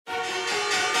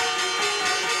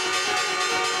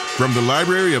From the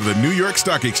library of the New York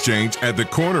Stock Exchange at the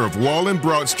corner of Wall and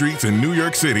Broad Streets in New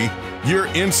York City, you're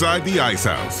inside the Ice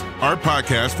House, our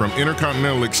podcast from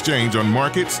Intercontinental Exchange on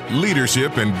markets,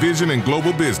 leadership, and vision in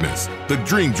global business. The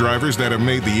dream drivers that have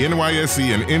made the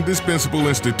NYSE an indispensable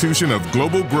institution of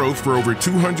global growth for over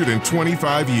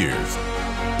 225 years.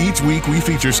 Each week, we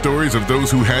feature stories of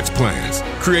those who hatch plans,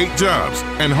 create jobs,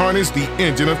 and harness the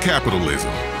engine of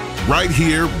capitalism. Right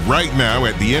here, right now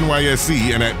at the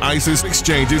NYSE and at ICE's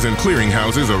exchanges and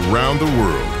clearinghouses around the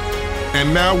world.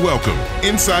 And now welcome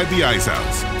inside the Ice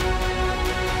House.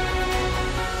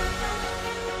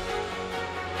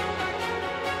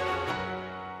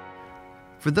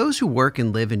 For those who work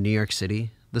and live in New York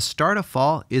City, the start of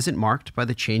fall isn't marked by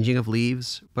the changing of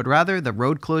leaves, but rather the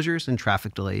road closures and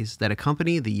traffic delays that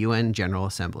accompany the UN General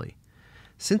Assembly.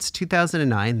 Since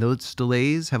 2009, those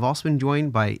delays have also been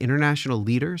joined by international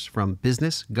leaders from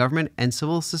business, government, and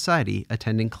civil society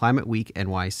attending Climate Week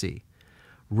NYC.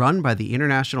 Run by the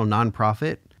international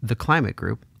nonprofit, The Climate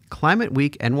Group, Climate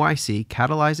Week NYC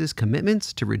catalyzes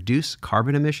commitments to reduce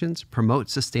carbon emissions, promote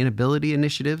sustainability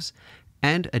initiatives,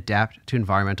 and adapt to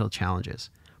environmental challenges.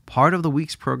 Part of the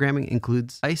week's programming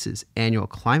includes ICE's annual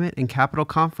Climate and Capital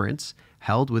Conference,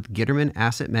 held with Gitterman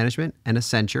Asset Management and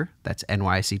Accenture, that's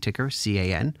NYSE ticker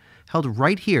CAN, held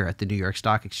right here at the New York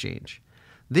Stock Exchange.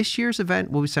 This year's event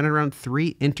will be centered around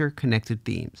three interconnected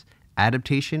themes: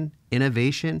 adaptation,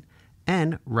 innovation,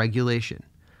 and regulation.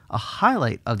 A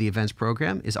highlight of the event's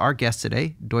program is our guest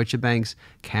today, Deutsche Bank's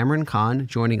Kamran Khan,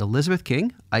 joining Elizabeth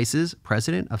King, ICE's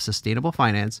President of Sustainable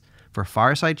Finance, for a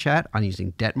fireside chat on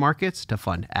using debt markets to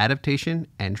fund adaptation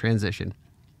and transition.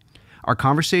 Our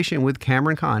conversation with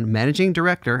Kamran Khan, Managing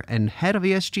Director and Head of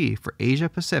ESG for Asia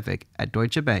Pacific at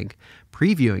Deutsche Bank,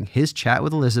 previewing his chat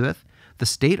with Elizabeth, the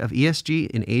state of ESG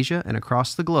in Asia and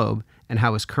across the globe, and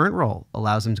how his current role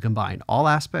allows him to combine all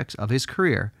aspects of his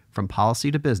career from policy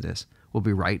to business, will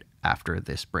be right after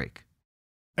this break.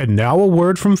 And now a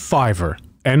word from Fiverr,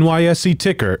 NYSE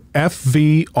ticker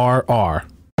FVRR.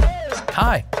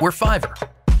 Hi, we're Fiverr,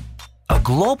 a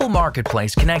global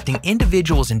marketplace connecting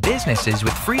individuals and businesses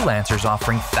with freelancers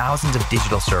offering thousands of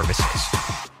digital services.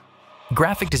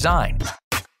 Graphic design,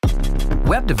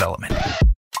 web development,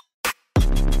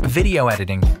 video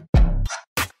editing,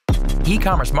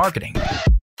 e-commerce marketing.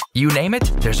 You name it,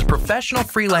 there's a professional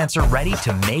freelancer ready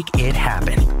to make it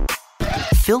happen.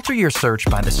 Filter your search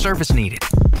by the service needed,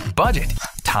 budget,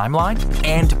 timeline,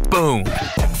 and boom!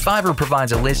 Fiverr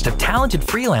provides a list of talented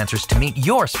freelancers to meet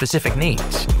your specific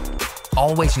needs.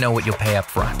 Always know what you'll pay up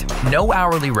front. No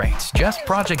hourly rates, just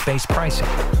project-based pricing.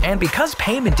 And because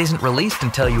payment isn't released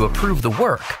until you approve the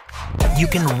work, you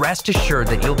can rest assured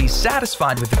that you'll be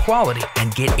satisfied with the quality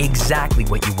and get exactly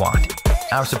what you want.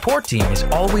 Our support team is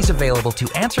always available to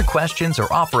answer questions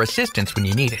or offer assistance when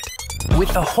you need it.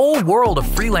 With the whole world of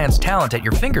freelance talent at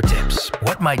your fingertips,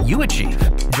 what might you achieve?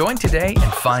 Join today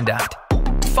and find out.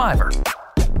 Fiverr.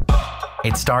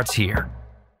 It starts here.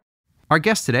 Our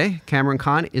guest today, Kamran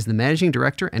Khan, is the Managing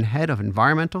Director and Head of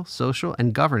Environmental, Social,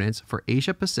 and Governance for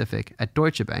Asia Pacific at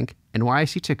Deutsche Bank,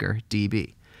 NYSE ticker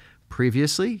DB.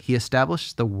 Previously, he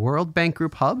established the World Bank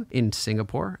Group Hub in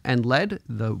Singapore and led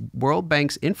the World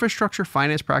Bank's infrastructure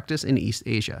finance practice in East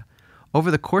Asia.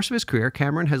 Over the course of his career,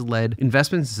 Kamran has led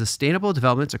investments in sustainable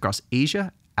developments across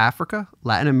Asia, Africa,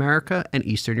 Latin America, and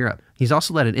Eastern Europe. He's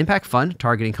also led an impact fund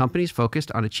targeting companies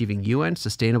focused on achieving UN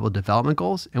Sustainable Development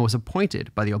Goals and was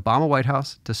appointed by the Obama White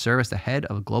House to serve as the head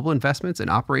of global investments and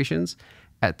operations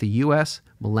at the U.S.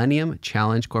 Millennium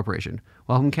Challenge Corporation.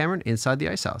 Welcome, Kamran, inside the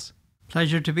Ice House.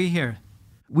 Pleasure to be here.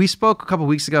 We spoke a couple of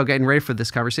weeks ago getting ready for this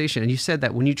conversation, and you said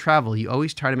that when you travel, you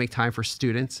always try to make time for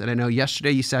students. And I know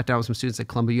yesterday you sat down with some students at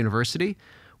Columbia University.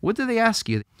 What did they ask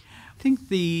you? I think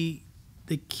the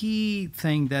key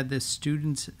thing that the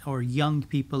students or young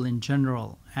people in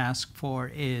general ask for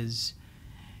is,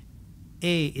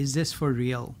 A, is this for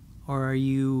real? Or are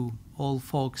you old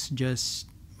folks just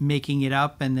making it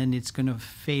up and then it's going to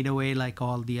fade away like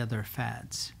all the other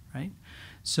fads, right?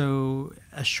 So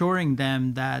assuring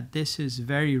them that this is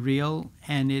very real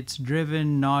and it's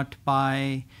driven not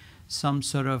by some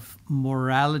sort of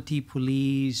morality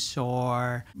police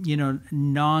or,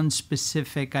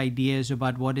 non-specific ideas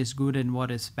about what is good and what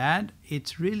is bad.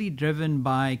 It's really driven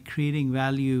by creating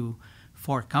value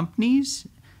for companies,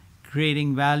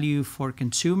 creating value for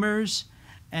consumers,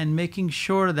 and making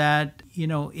sure that,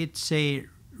 it's a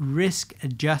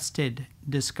risk-adjusted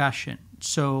discussion.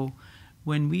 So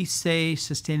when we say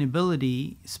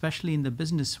sustainability, especially in the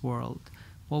business world,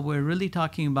 what we're really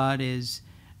talking about is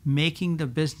making the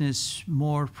business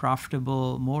more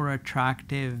profitable, more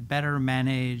attractive, better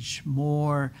managed,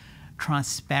 more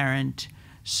transparent,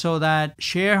 so that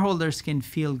shareholders can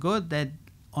feel good that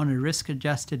on a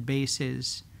risk-adjusted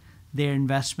basis, their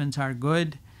investments are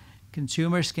good.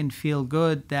 Consumers can feel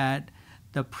good that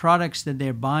the products that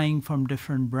they're buying from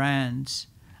different brands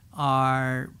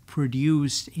are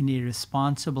produced in a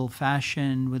responsible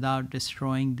fashion without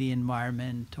destroying the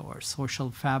environment or social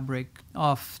fabric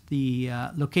of the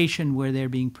location where they're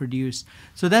being produced.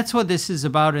 So that's what this is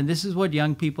about, and this is what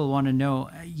young people want to know.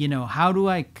 How do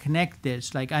I connect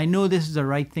this? Like, I know this is the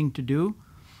right thing to do,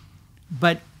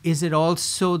 but is it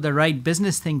also the right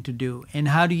business thing to do? And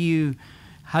how do you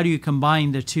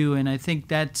combine the two? And I think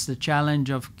that's the challenge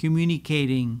of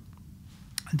communicating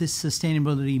this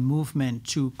sustainability movement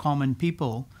to common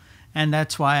people. And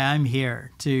that's why I'm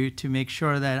here, to make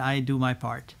sure that I do my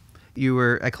part. You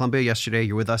were at Columbia yesterday.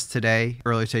 You're with us today.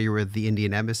 Earlier today, you were at the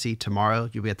Indian Embassy.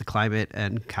 Tomorrow, you'll be at the Climate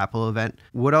and Capital event.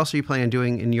 What else are you planning on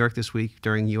doing in New York this week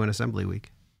during UN Assembly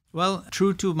Week? Well,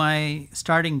 true to my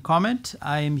starting comment,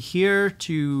 I am here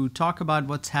to talk about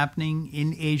what's happening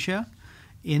in Asia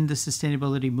in the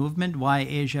sustainability movement, why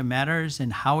Asia matters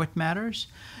and how it matters.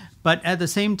 But at the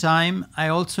same time, I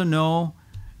also know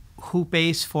who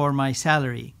pays for my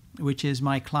salary, which is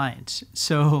my clients.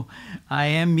 So I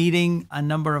am meeting a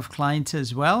number of clients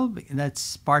as well.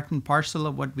 That's part and parcel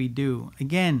of what we do.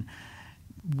 Again,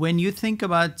 when you think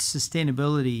about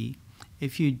sustainability,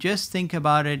 if you just think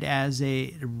about it as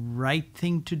a right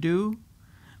thing to do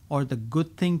or the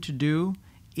good thing to do,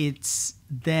 it's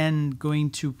then going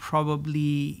to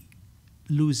probably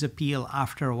lose appeal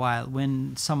after a while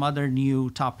when some other new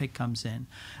topic comes in.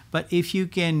 But if you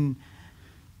can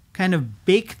kind of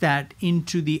bake that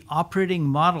into the operating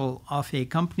model of a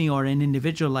company or an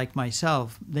individual like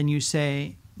myself, then you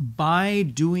say, by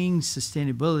doing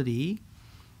sustainability,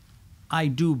 I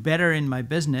do better in my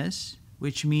business,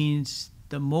 which means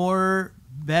the more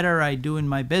better I do in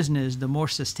my business, the more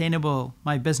sustainable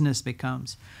my business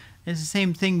becomes. It's the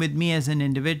same thing with me as an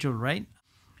individual, right?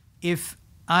 If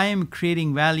I am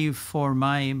creating value for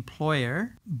my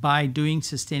employer by doing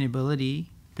sustainability,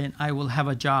 then I will have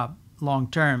a job long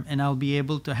term and I'll be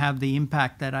able to have the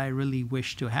impact that I really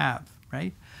wish to have,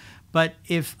 right? But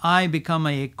if I become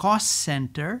a cost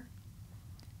center,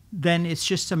 then it's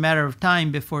just a matter of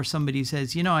time before somebody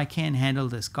says, I can't handle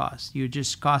this cost. You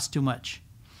just cost too much.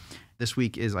 This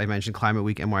week is, I mentioned, Climate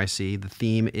Week NYSE. The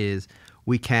theme is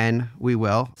 "We can, we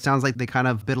will." Sounds like they kind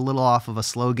of bit a little off of a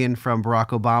slogan from Barack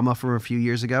Obama from a few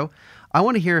years ago. I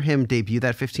want to hear him debut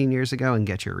that 15 years ago and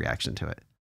get your reaction to it.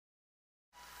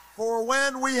 For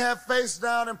when we have faced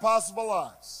down impossible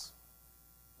odds,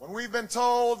 when we've been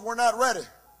told we're not ready,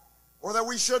 or that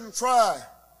we shouldn't try,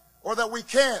 or that we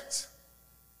can't,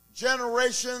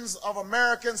 generations of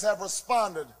Americans have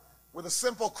responded with a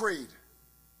simple creed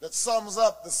that sums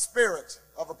up the spirit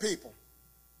of a people.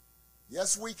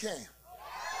 Yes, we can.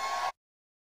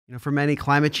 For many,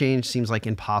 climate change seems like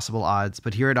impossible odds,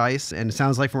 but here at ICE, and it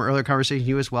sounds like from our earlier conversation,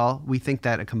 you as well, we think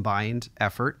that a combined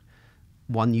effort,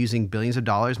 one using billions of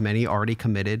dollars, many already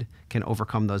committed, can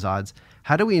overcome those odds.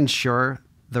 How do we ensure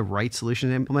the right solution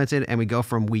is implemented and we go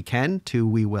from we can to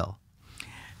we will?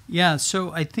 Yeah,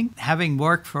 so I think having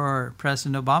worked for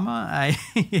President Obama,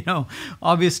 I,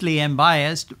 obviously am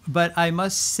biased, but I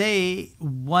must say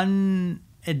one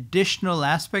additional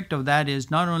aspect of that is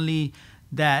not only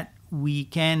that we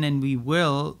can and we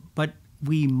will, but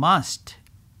we must.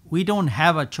 We don't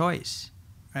have a choice,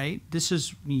 right? This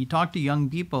is, when you talk to young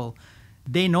people,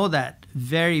 they know that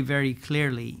very, very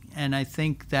clearly. And I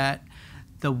think that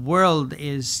the world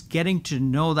is getting to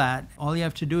know that. All you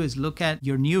have to do is look at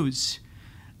your news.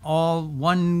 All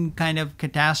one kind of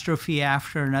catastrophe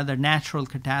after another, natural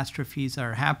catastrophes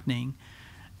are happening.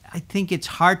 I think it's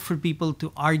hard for people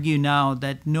to argue now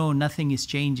that no, nothing is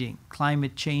changing.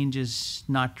 Climate change is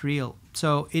not real.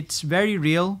 So it's very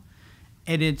real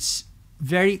and it's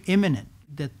very imminent.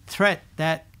 The threat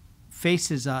that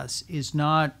faces us is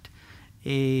not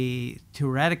a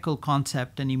theoretical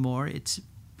concept anymore. It's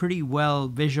pretty well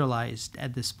visualized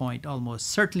at this point, almost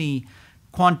certainly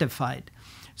quantified.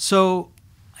 So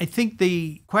I think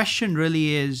the question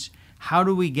really is, how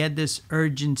do we get this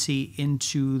urgency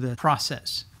into the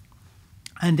process?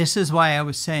 And this is why I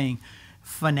was saying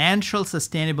financial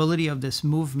sustainability of this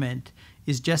movement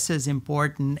is just as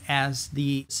important as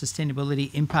the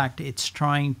sustainability impact it's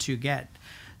trying to get.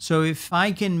 So if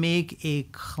I can make a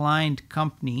client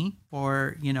company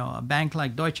or, a bank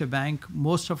like Deutsche Bank,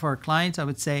 most of our clients, I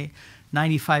would say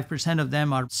 95% of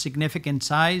them are significant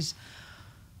size.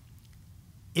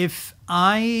 If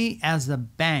I, as a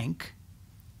bank,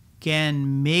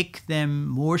 can make them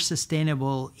more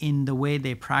sustainable in the way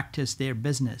they practice their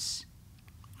business,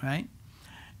 right?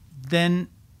 Then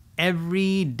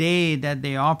every day that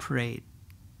they operate,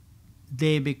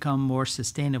 they become more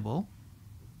sustainable.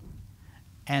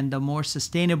 And the more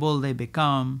sustainable they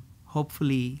become,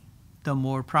 hopefully, the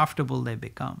more profitable they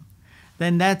become.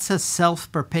 Then that's a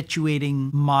self-perpetuating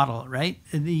model, right?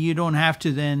 You don't have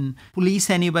to then police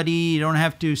anybody. You don't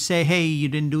have to say, hey, you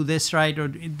didn't do this right. Or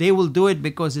they will do it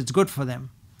because it's good for them,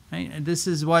 right? And this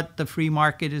is what the free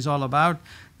market is all about.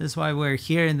 This is why we're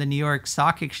here in the New York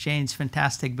Stock Exchange,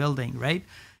 fantastic building, right?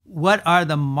 What are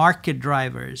the market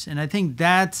drivers? And I think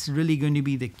that's really going to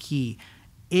be the key.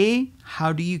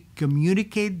 How do you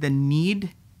communicate the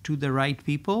need to the right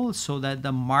people so that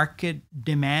the market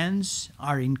demands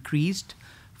are increased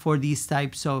for these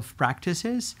types of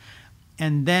practices?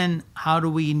 And then how do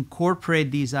we incorporate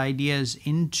these ideas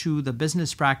into the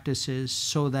business practices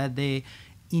so that they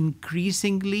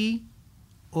increasingly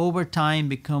over time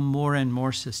become more and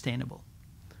more sustainable?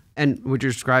 And what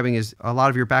you're describing is a lot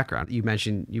of your background. You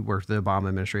mentioned you worked with the Obama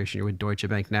administration, you're with Deutsche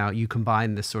Bank now. You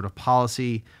combine this sort of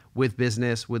policy with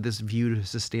business, with this view to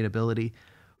sustainability.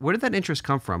 Where did that interest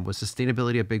come from? Was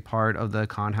sustainability a big part of the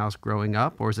Khan house growing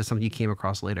up, or is it something you came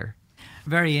across later?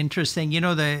 Very interesting. You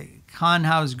know, the Khan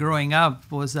house growing up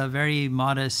was a very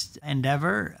modest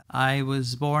endeavor. I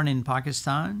was born in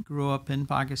Pakistan, grew up in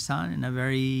Pakistan in a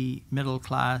very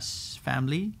middle-class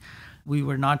family. We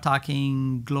were not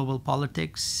talking global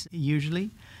politics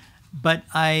usually, but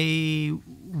I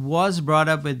was brought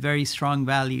up with very strong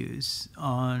values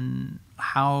on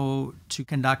how to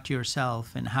conduct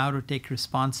yourself and how to take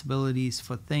responsibilities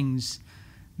for things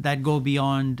that go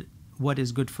beyond what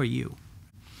is good for you.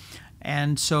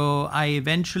 And so I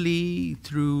eventually,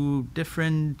 through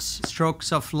different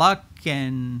strokes of luck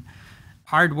and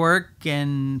hard work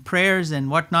and prayers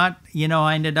and whatnot,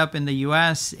 I ended up in the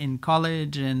US in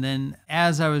college. And then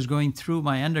as I was going through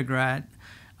my undergrad,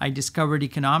 I discovered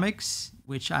economics,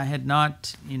 which I had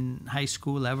not in high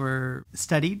school ever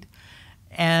studied.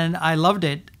 And I loved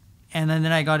it. And then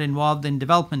I got involved in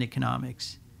development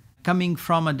economics. Coming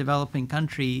from a developing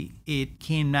country, it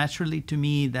came naturally to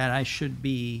me that I should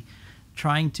be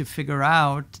trying to figure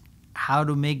out how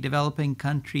to make developing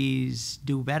countries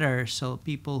do better so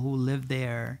people who live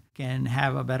there can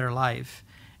have a better life.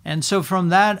 And so from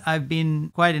that, I've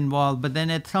been quite involved. But then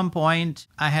at some point,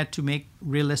 I had to make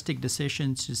realistic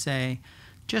decisions to say,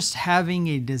 just having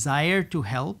a desire to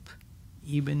help,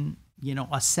 even,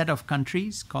 a set of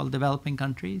countries called developing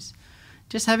countries,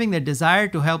 just having the desire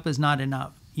to help is not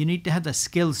enough. You need to have the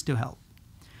skills to help.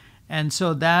 And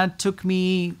so that took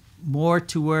me more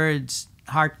towards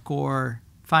hardcore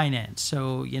finance.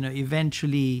 So,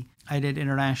 eventually I did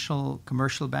international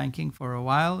commercial banking for a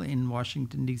while in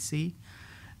Washington, D.C.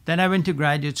 Then I went to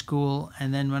graduate school.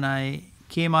 And then when I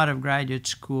came out of graduate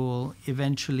school,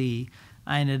 eventually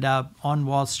I ended up on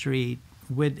Wall Street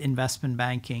with investment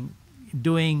banking,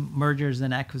 doing mergers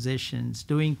and acquisitions,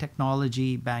 doing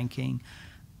technology banking,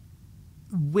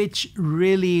 which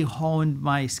really honed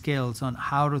my skills on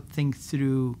how to think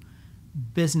through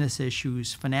business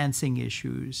issues, financing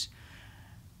issues.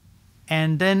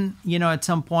 And then, at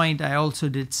some point, I also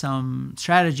did some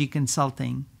strategy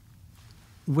consulting,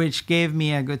 which gave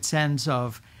me a good sense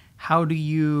of how do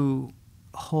you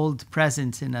hold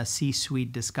presence in a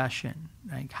C-suite discussion?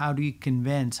 Like, how do you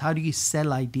convince? How do you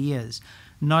sell ideas,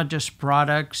 not just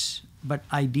products, but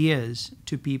ideas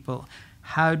to people?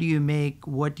 How do you make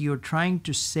what you're trying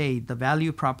to say, the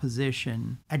value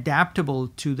proposition, adaptable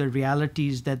to the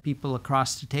realities that people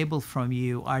across the table from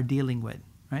you are dealing with,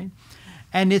 right?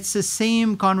 And it's the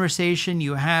same conversation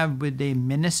you have with a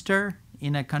minister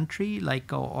in a country,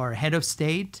 or head of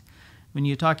state, when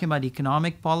you're talking about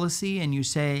economic policy and you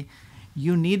say,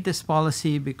 you need this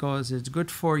policy because it's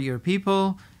good for your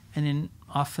people, and in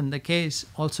often the case,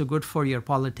 also good for your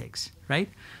politics, right?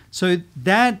 So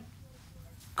that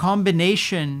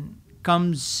combination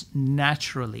comes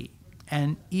naturally.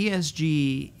 And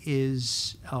ESG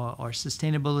is, or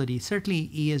sustainability, certainly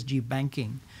ESG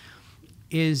banking,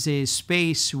 is a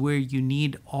space where you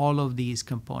need all of these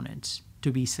components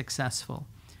to be successful.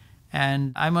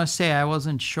 And I must say, I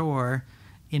wasn't sure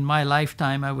in my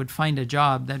lifetime I would find a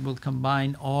job that will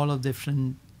combine all of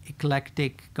different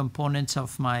eclectic components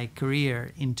of my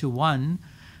career into one,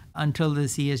 until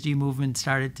this ESG movement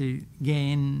started to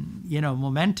gain,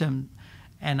 momentum.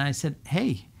 And I said,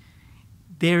 hey,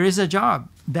 there is a job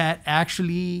that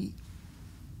actually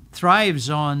thrives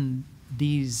on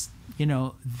these,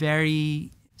 very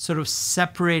sort of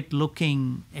separate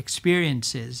looking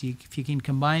experiences. If you can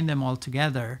combine them all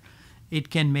together, it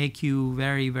can make you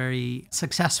very, very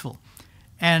successful.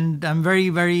 And I'm very,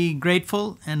 very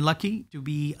grateful and lucky to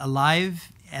be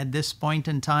alive at this point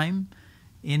in time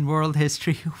in world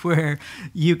history where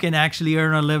you can actually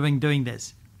earn a living doing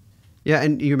this. Yeah,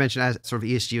 and you mentioned as sort of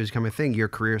ESG was becoming a thing, your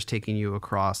career is taking you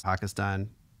across Pakistan,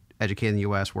 educate in the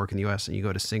U.S., work in the U.S., and you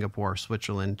go to Singapore,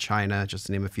 Switzerland, China, just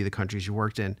to name a few of the countries you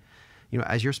worked in.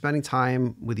 As you're spending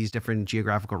time with these different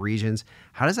geographical regions,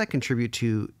 how does that contribute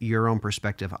to your own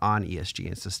perspective on ESG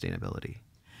and sustainability?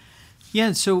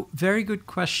 Yeah, so very good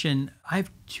question. I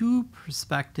have two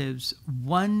perspectives.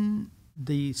 One,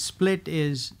 the split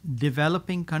is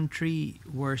developing country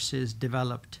versus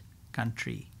developed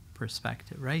country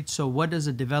perspective, right? So what does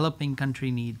a developing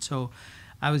country need? So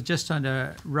I was just on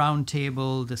a round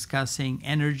table discussing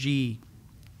energy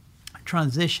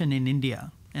transition in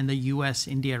India and the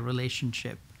US-India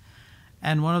relationship.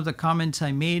 And one of the comments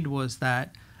I made was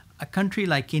that a country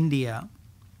like India,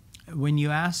 when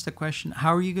you ask the question,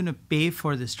 how are you going to pay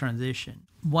for this transition?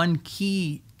 One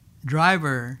key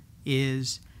driver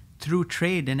is through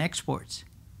trade and exports,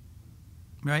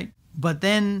 right? But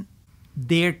then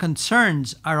their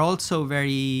concerns are also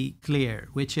very clear,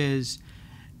 which is,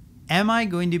 am I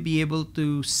going to be able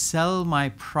to sell my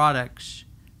products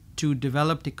to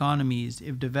developed economies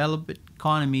if developed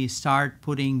economies start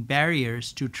putting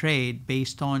barriers to trade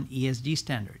based on ESG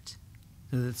standards?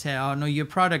 So they say, oh no, your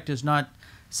product is not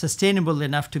sustainable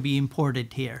enough to be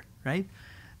imported here, right?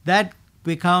 That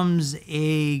becomes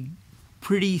a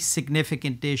pretty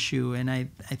significant issue. And I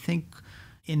think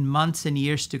in months and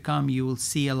years to come, you will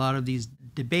see a lot of these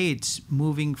debates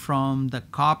moving from the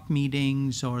COP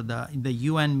meetings or the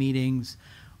UN meetings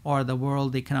or the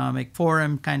World Economic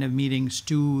Forum kind of meetings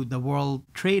to the World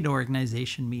Trade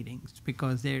Organization meetings,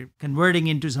 because they're converting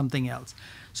into something else.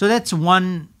 So that's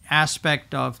one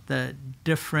aspect of the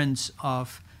difference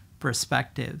of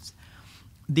perspectives.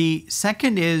 The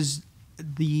second is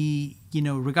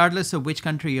regardless of which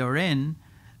country you're in,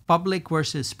 public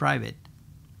versus private.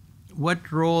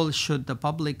 What role should the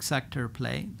public sector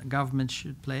play, the government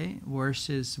should play,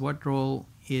 versus what role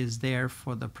is there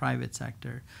for the private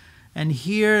sector? And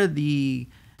here the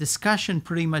discussion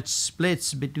pretty much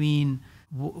splits between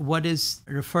what is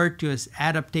referred to as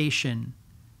adaptation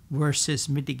versus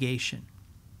mitigation.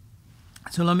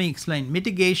 So let me explain.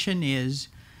 Mitigation is,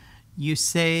 you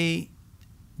say,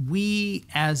 we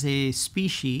as a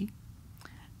species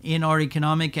in our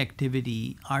economic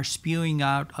activity are spewing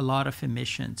out a lot of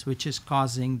emissions, which is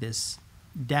causing this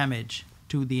damage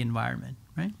to the environment,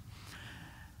 right?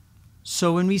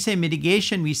 So when we say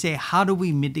mitigation, we say, how do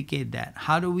we mitigate that?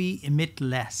 How do we emit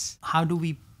less? How do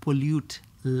we pollute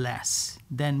less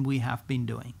than we have been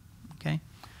doing, okay?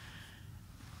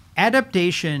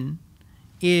 Adaptation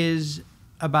is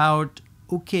about,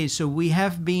 okay, so we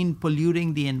have been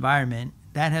polluting the environment.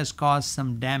 That has caused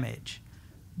some damage.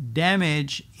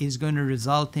 Damage is going to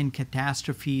result in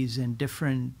catastrophes and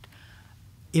different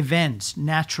events,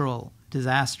 natural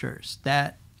disasters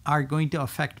that are going to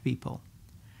affect people.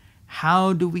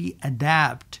 How do we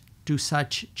adapt to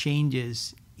such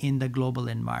changes in the global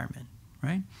environment,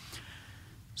 right?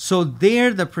 So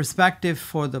there, the perspective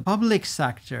for the public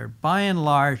sector, by and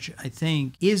large, I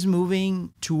think, is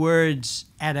moving towards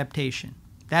adaptation.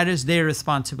 That is their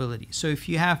responsibility. So if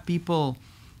you have people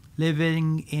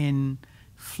living in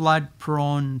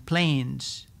flood-prone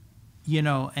plains,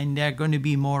 and there are going to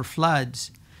be more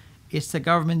floods, it's the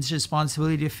government's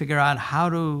responsibility to figure out how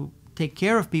to take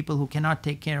care of people who cannot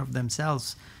take care of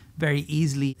themselves very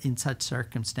easily in such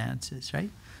circumstances, right?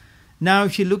 Now,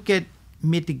 if you look at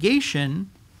mitigation,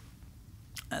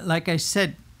 like I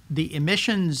said, the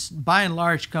emissions by and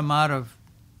large come out of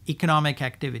economic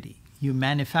activity. You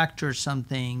manufacture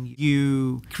something,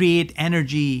 you create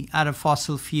energy out of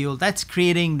fossil fuel, that's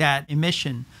creating that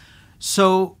emission.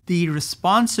 So the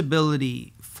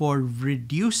responsibility for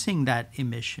reducing that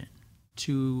emission,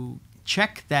 to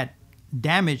check that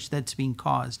damage that's being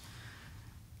caused,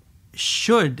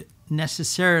 should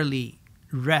necessarily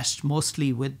rest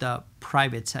mostly with the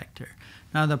private sector.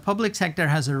 Now, the public sector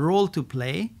has a role to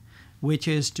play, which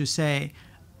is to say,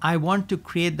 I want to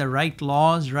create the right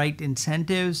laws, right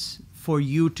incentives for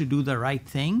you to do the right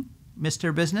thing,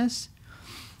 Mr. Business.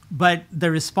 But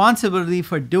the responsibility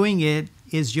for doing it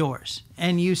is yours.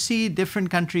 And you see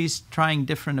different countries trying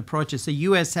different approaches. The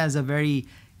US has a very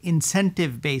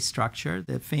incentive-based structure,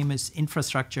 the famous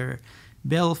infrastructure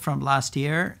bill from last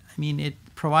year. I mean, it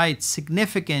provides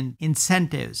significant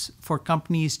incentives for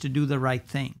companies to do the right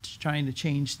thing. It's trying to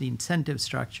change the incentive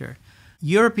structure.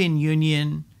 European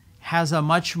Union has a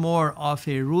much more of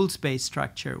a rules-based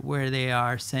structure where they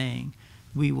are saying,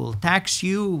 we will tax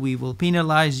you, we will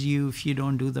penalize you if you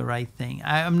don't do the right thing.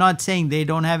 I'm not saying they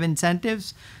don't have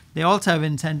incentives. They also have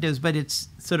incentives, but it's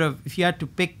sort of, if you had to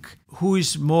pick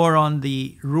who's more on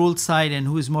the rule side and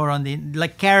who's more on the,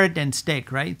 like carrot and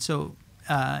stick, right? So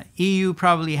EU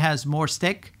probably has more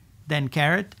stick than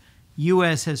carrot.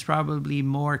 US has probably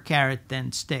more carrot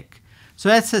than stick. So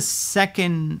that's a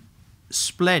second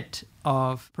split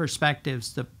of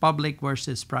perspectives, the public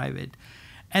versus private.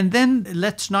 And then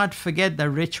let's not forget the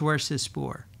rich versus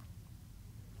poor.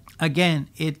 Again,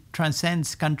 it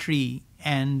transcends country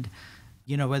and,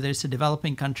 whether it's a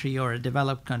developing country or a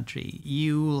developed country,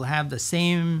 you will have the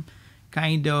same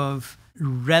kind of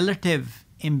relative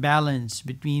imbalance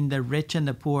between the rich and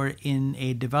the poor in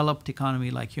a developed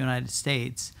economy like United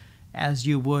States as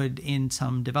you would in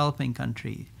some developing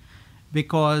countries.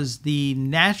 Because the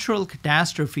natural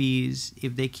catastrophes,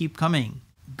 if they keep coming,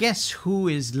 guess who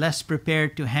is less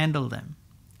prepared to handle them,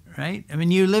 right? I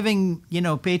mean, you're living,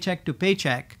 paycheck to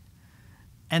paycheck,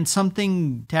 and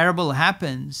something terrible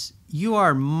happens, you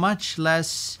are much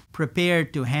less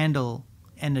prepared to handle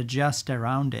and adjust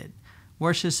around it.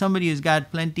 Versus somebody who's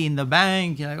got plenty in the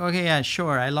bank, you're like, okay, yeah,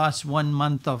 sure, I lost 1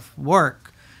 month of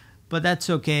work, but that's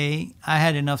okay. I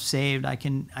had enough saved. I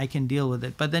can deal with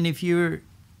it. But then if you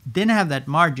didn't have that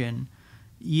margin,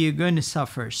 you're going to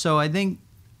suffer. So I think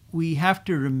we have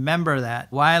to remember that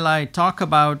while I talk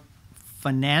about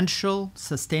financial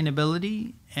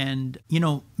sustainability and,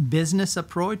 business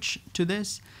approach to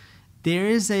this, there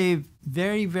is a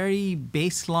very, very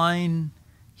baseline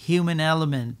human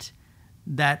element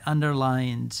that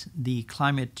underlines the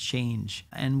climate change.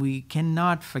 And we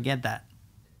cannot forget that.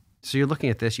 So you're looking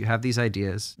at this, you have these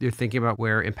ideas, you're thinking about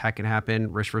where impact can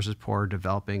happen, rich versus poor,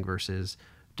 developing versus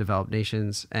developed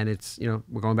nations. And it's,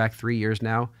 we're going back 3 years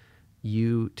now.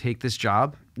 You take this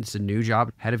job, it's a new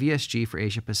job, head of ESG for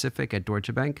Asia Pacific at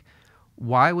Deutsche Bank.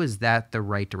 Why was that the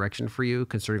right direction for you,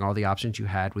 considering all the options you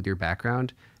had with your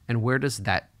background? And where does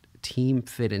that team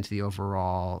fit into the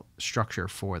overall structure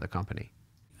for the company?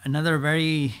 Another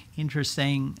very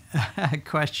interesting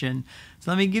question.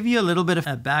 So let me give you a little bit of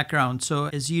a background. So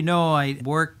as you know, I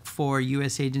work for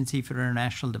U.S. Agency for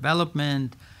International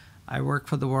Development. I work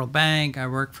for the World Bank. I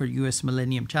work for U.S.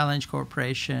 Millennium Challenge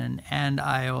Corporation. And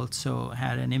I also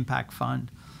had an impact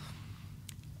fund.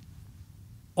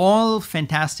 All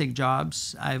fantastic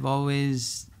jobs. I've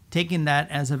always taken that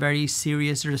as a very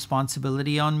serious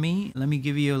responsibility on me. Let me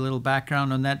give you a little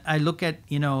background on that. I look at,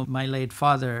 my late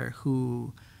father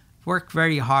who worked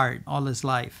very hard all his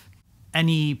life. And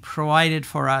he provided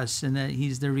for us, and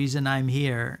he's the reason I'm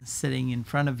here sitting in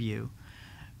front of you.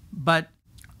 But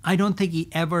I don't think he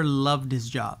ever loved his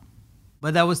job.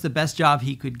 But that was the best job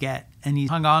he could get. And he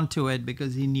hung on to it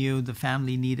because he knew the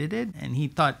family needed it. And he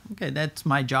thought, okay, that's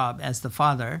my job as the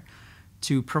father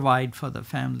to provide for the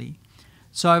family.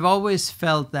 So I've always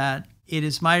felt that it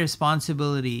is my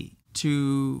responsibility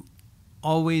to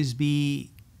always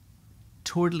be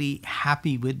totally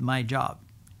happy with my job.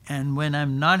 And when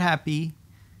I'm not happy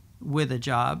with a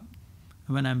job,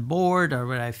 when I'm bored or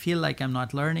when I feel like I'm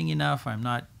not learning enough, I'm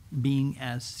not being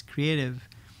as creative,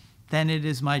 then it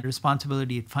is my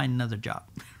responsibility to find another job,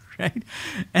 right?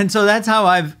 And so that's how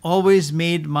I've always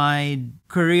made my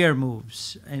career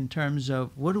moves in terms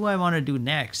of what do I want to do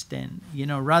next? And,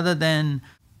 rather than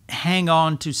hang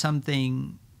on to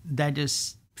something that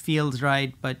just feels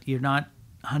right, but you're not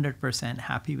 100%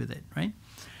 happy with it, right?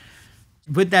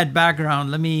 With that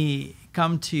background, let me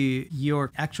come to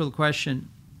your actual question.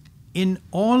 In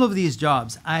all of these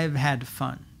jobs, I've had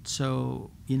fun.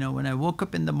 So, when I woke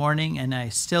up in the morning, and I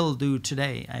still do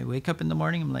today, I wake up in the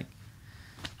morning, I'm like,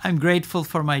 I'm grateful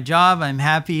for my job. I'm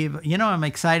happy. I'm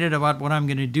excited about what I'm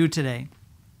going to do today.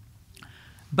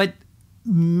 But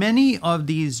many of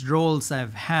these roles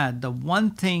I've had, the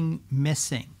one thing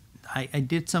missing, I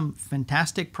did some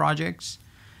fantastic projects,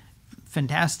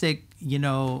 fantastic,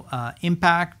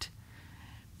 impact,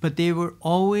 but they were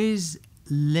always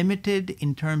limited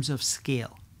in terms of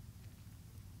scale.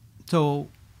 So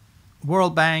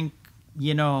World Bank,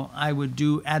 I would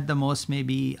do at the most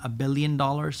maybe $1 billion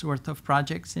worth of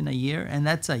projects in a year, and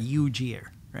that's a huge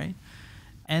year, right?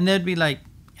 And there'd be like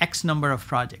X number of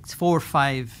projects, 4 or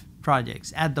 5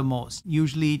 projects at the most,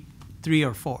 usually 3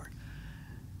 or 4.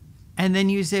 And then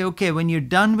you say, okay, when you're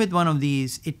done with one of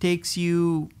these, it takes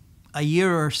you a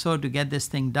year or so to get this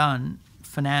thing done,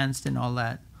 financed and all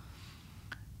that.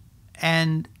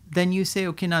 And then you say,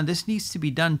 okay, now this needs to be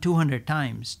done 200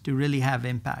 times to really have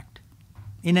impact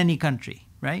in any country,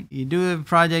 right? You do a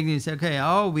project, you say,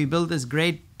 okay, we built this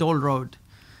great toll road.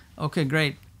 Okay,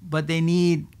 great. But they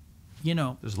need,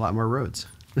 there's a lot more roads.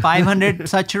 500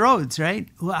 such roads, right?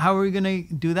 How are we going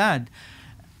to do that?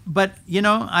 But,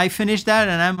 I finished that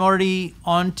and I'm already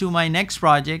on to my next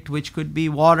project, which could be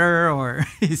water or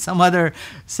some other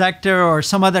sector or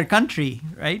some other country,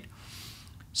 right?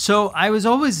 So I was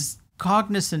always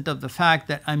cognizant of the fact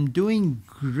that I'm doing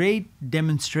great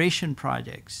demonstration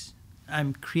projects.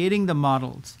 I'm creating the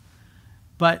models,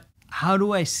 but how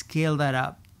do I scale that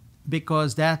up?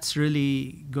 Because that's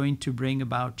really going to bring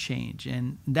about change.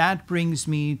 And that brings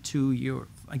me to your,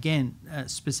 again,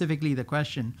 specifically the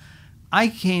question. I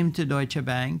came to Deutsche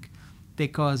Bank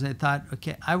because I thought,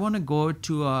 okay, I want to go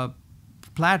to a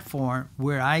platform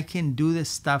where I can do this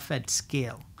stuff at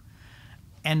scale.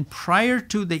 And prior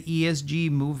to the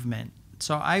ESG movement,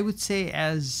 so I would say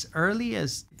as early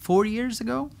as 4 years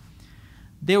ago,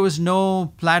 there was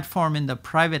no platform in the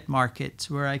private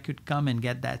markets where I could come and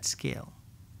get that scale.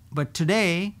 But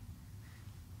today,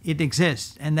 it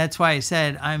exists. And that's why I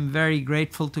said I'm very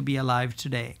grateful to be alive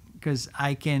today, because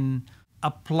I can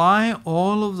apply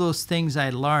all of those things I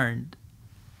learned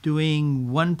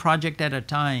doing one project at a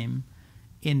time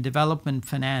in development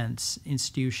finance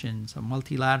institutions or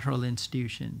multilateral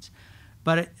institutions.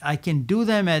 But I can do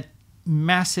them at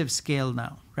massive scale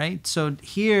now, right? So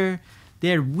here,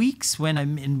 there are weeks when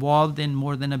I'm involved in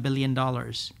more than $1 billion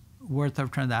worth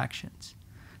of transactions.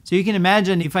 So you can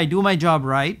imagine if I do my job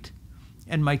right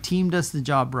and my team does the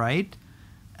job right,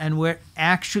 and we're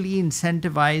actually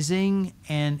incentivizing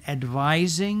and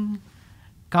advising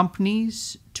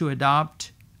companies to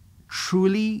adopt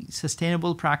truly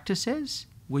sustainable practices,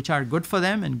 which are good for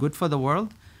them and good for the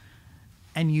world,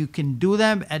 and you can do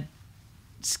them at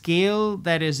scale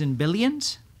that is in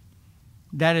billions,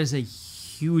 that is a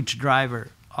huge driver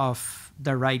of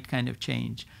the right kind of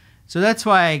change. So that's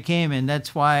why I came, and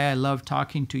that's why I love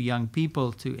talking to young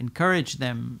people, to encourage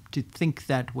them to think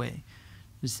that way.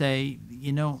 To say,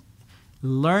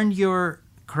 learn your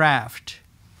craft.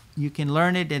 You can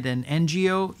learn it at an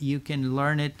NGO. You can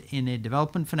learn it in a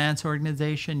development finance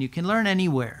organization. You can learn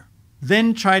anywhere.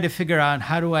 Then try to figure out,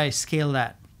 how do I scale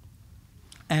that?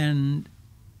 And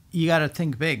you got to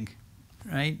think big,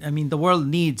 right? I mean, the world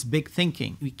needs big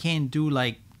thinking. We can't do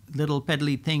like little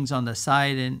peddly things on the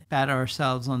side and pat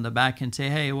ourselves on the back and say,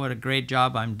 hey, what a great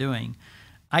job I'm doing.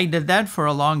 I did that for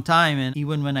a long time. And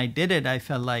even when I did it, I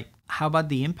felt like, how about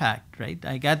the impact, right?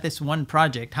 I got this one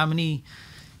project. How many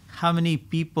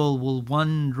people will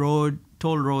one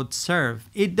toll road serve?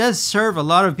 It does serve a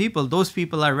lot of people. Those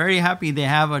people are very happy they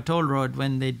have a toll road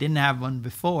when they didn't have one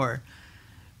before.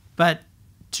 But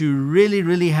to really,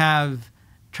 really have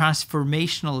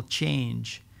transformational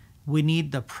change, we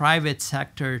need the private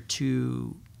sector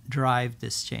to drive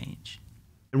this change.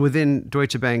 And within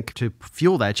Deutsche Bank, to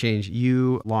fuel that change,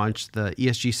 you launched the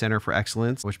ESG Center for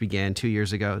Excellence, which began 2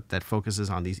 years ago, that focuses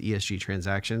on these ESG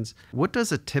transactions. What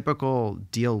does a typical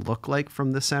deal look like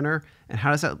from the center? And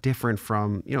how does that differ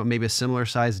from, maybe a similar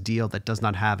sized deal that does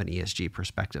not have an ESG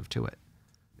perspective to it?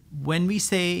 When we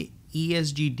say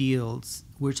ESG deals,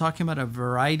 we're talking about a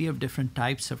variety of different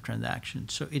types of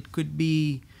transactions. So it could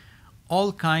be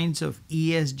all kinds of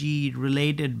ESG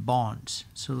related bonds.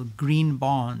 So green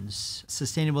bonds,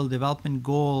 sustainable development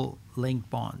goal linked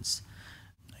bonds,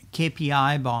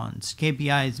 KPI bonds.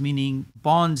 KPIs meaning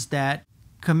bonds that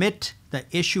commit the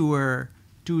issuer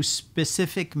to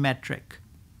specific metric.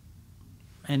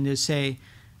 And they say,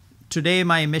 today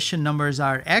my emission numbers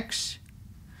are X,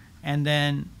 and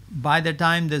then by the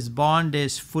time this bond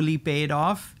is fully paid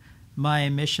off, my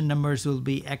emission numbers will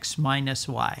be X minus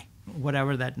Y,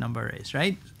 whatever that number is,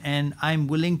 right? And I'm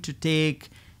willing to take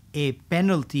a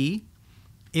penalty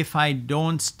if I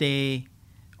don't stay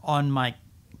on my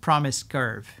promised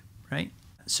curve, right?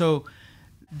 So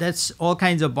that's all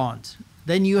kinds of bonds.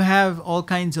 Then you have all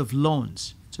kinds of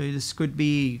loans. So this could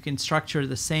be, you can structure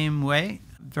the same way.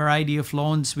 Variety of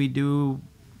loans we do,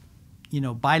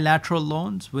 bilateral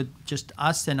loans with just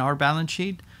us and our balance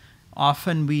sheet.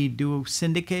 Often we do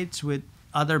syndicates with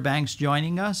other banks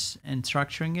joining us and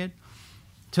structuring it.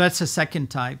 So that's the second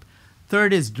type.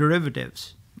 Third is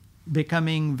derivatives,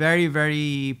 becoming very,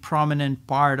 very prominent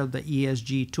part of the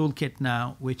ESG toolkit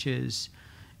now, which is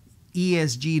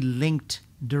ESG-linked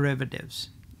derivatives,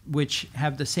 which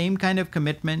have the same kind of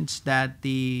commitments that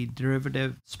the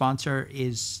derivative sponsor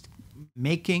is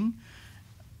making,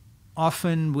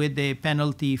 often with a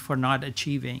penalty for not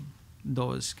achieving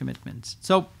those commitments.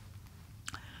 So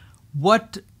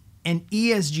what an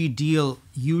ESG deal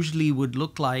usually would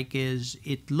look like is,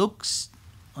 it looks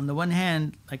on the one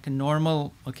hand like a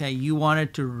normal, okay, you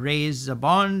wanted to raise a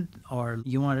bond or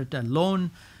you wanted a loan,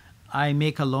 I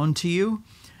make a loan to you.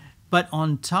 But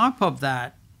on top of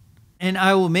that, and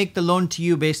I will make the loan to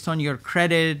you based on your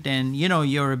credit and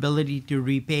your ability to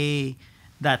repay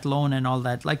that loan and all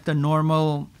that, like the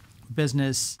normal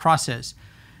business process.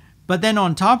 But then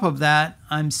on top of that,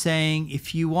 I'm saying,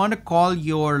 if you want to call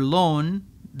your loan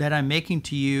that I'm making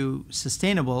to you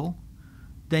sustainable,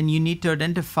 then you need to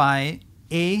identify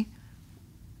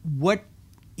what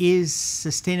is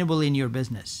sustainable in your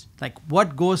business. Like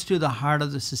what goes to the heart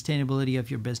of the sustainability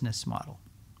of your business model.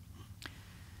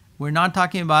 We're not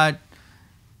talking about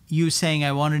you saying,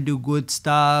 I want to do good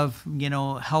stuff,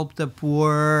 help the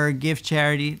poor, give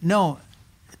charity. No,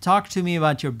 talk to me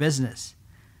about your business.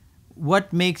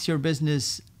 What makes your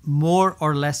business more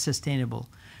or less sustainable?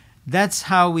 That's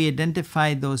how we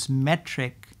identify those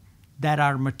metrics that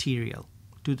are material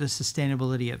to the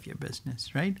sustainability of your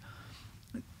business, right?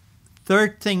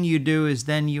 Third thing you do is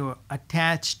then you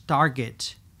attach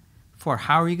targets for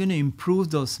how are you going to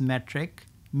improve those metrics,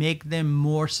 make them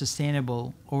more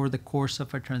sustainable over the course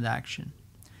of a transaction.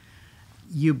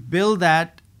 You build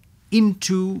that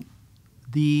into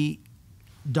the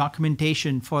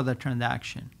documentation for the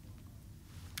transaction.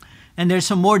 And there's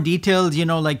some more details,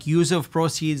 like use of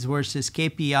proceeds versus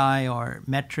KPI or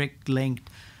metric linked.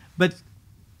 But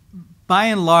by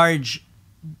and large,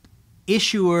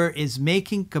 issuer is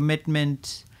making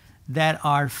commitments that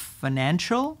are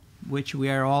financial, which we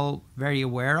are all very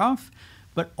aware of,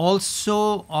 but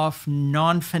also of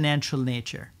non-financial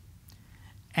nature.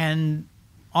 And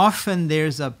often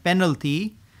there's a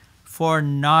penalty for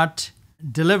not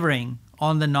delivering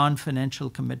on the non-financial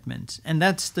commitments. And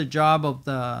that's the job of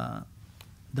the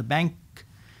bank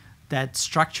that's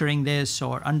structuring this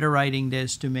or underwriting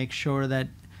this to make sure that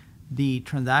the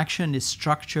transaction is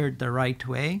structured the right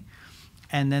way,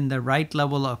 and then the right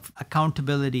level of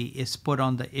accountability is put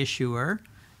on the issuer.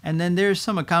 And then there's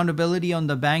some accountability on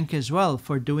the bank as well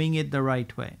for doing it the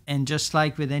right way. And just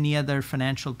like with any other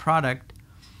financial product,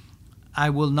 I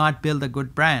will not build a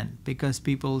good brand because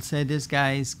people say this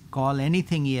guy's call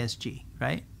anything ESG,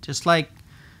 right? Just like,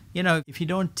 if you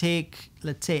don't take,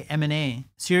 let's say, M&A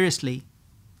seriously,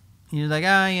 you're like,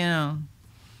 I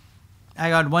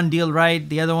got one deal right,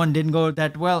 the other one didn't go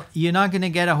that well. You're not going to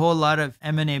get a whole lot of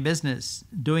M&A business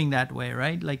doing that way,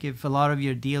 right? Like if a lot of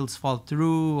your deals fall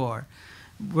through or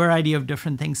variety of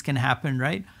different things can happen,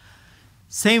 right?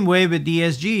 Same way with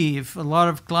ESG. If a lot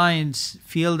of clients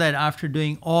feel that after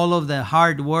doing all of the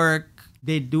hard work,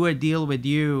 they do a deal with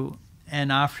you,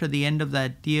 and after the end of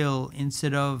that deal,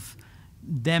 instead of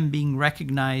them being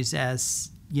recognized as,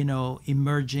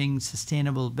 emerging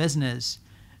sustainable business,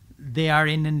 they are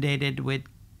inundated with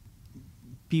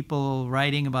people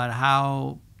writing about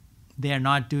how they're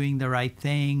not doing the right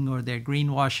thing or they're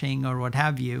greenwashing or what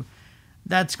have you.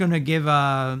 That's going to give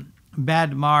a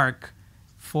bad mark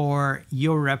for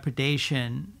your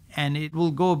reputation, and it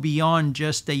will go beyond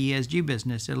just the ESG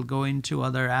business. It'll go into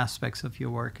other aspects of your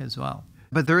work as well.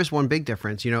 But there is one big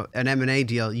difference. An M&A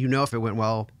deal, if it went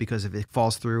well because if it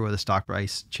falls through or the stock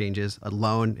price changes. A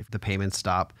loan, if the payments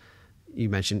stop. You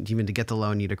mentioned even to get the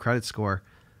loan, you need a credit score.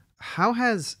 How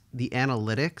has the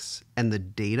analytics and the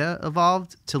data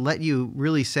evolved to let you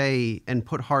really say and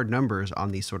put hard numbers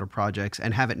on these sort of projects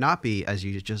and have it not be, as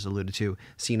you just alluded to,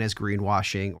 seen as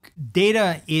greenwashing?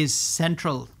 Data is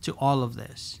central to all of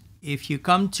this. If you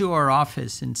come to our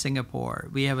office in Singapore,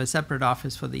 we have a separate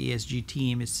office for the ESG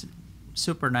team. It's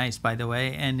super nice, by the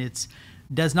way, and it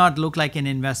does not look like an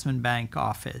investment bank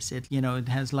office. It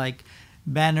has like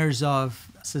banners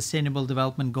of sustainable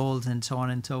development goals and so on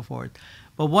and so forth.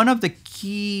 But one of the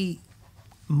key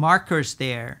markers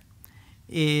there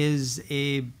is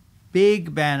a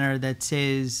big banner that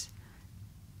says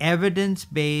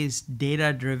evidence-based,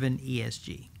 data-driven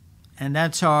ESG. And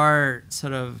that's our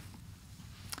sort of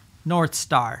North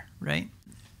Star, right?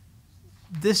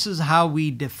 This is how we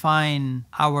define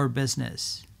our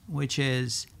business, which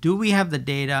is, do we have the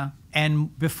data?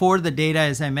 And before the data,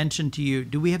 as I mentioned to you,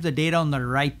 do we have the data on the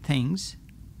right things?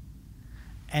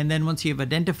 And then once you've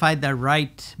identified the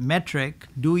right metric,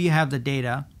 do you have the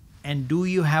data? And do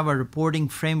you have a reporting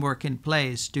framework in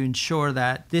place to ensure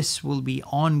that this will be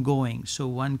ongoing so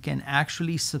one can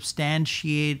actually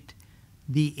substantiate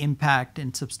the impact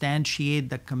and substantiate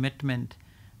the commitment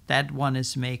that one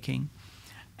is making?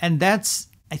 And that's,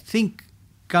 I think,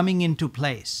 coming into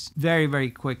place very, very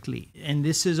quickly. And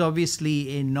this is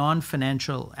obviously a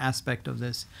non-financial aspect of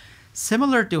this.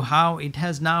 Similar to how it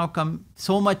has now come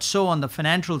so much so on the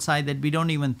financial side that we don't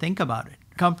even think about it.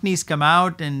 Companies come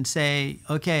out and say,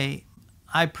 okay,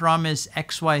 I promise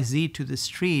XYZ to the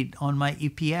street on my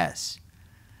EPS.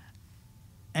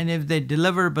 And if they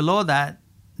deliver below that,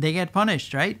 they get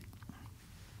punished, right?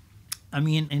 I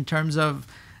mean, in terms of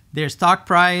their stock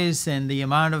price and the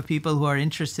amount of people who are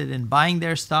interested in buying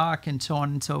their stock and so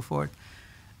on and so forth.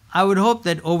 I would hope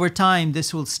that over time,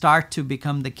 this will start to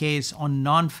become the case on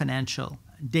non-financial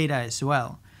data as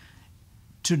well.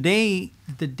 Today,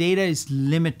 the data is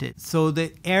limited. So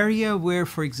the area where,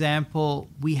 for example,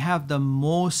 we have the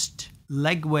most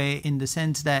legway in the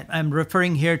sense that I'm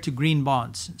referring here to green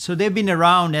bonds. So they've been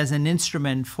around as an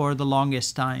instrument for the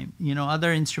longest time.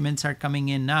 Other instruments are coming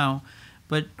in now,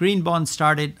 but green bonds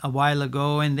started a while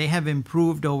ago and they have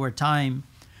improved over time.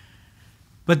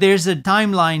 But there's a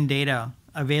timeline data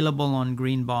available on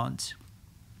green bonds.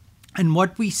 And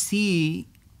what we see,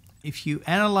 if you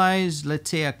analyze,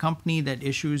 let's say, a company that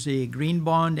issues a green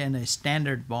bond and a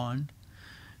standard bond,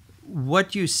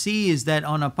 what you see is that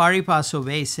on a pari passu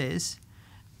basis,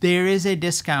 there is a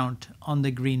discount on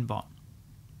the green bond.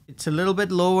 It's a little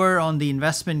bit lower on the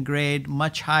investment grade,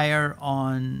 much higher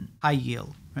on high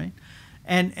yield, right?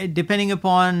 And depending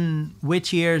upon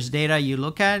which year's data you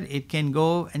look at, it can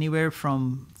go anywhere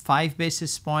from 5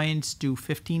 basis points to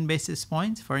 15 basis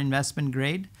points for investment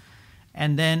grade.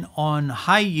 And then on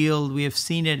high yield, we have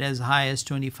seen it as high as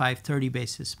 25, 30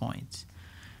 basis points.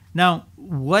 Now,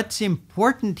 what's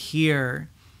important here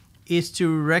is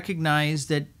to recognize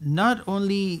that not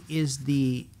only is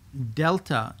the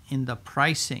delta in the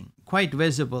pricing quite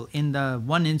visible in the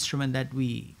one instrument that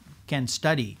we can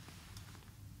study,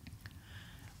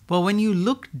 but when you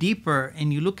look deeper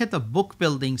and you look at the book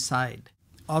building side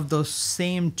of those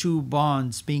same two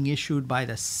bonds being issued by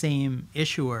the same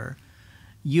issuer,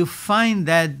 you find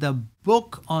that the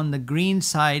book on the green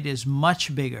side is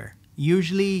much bigger,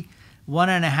 usually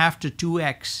 1.5 to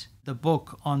 2x the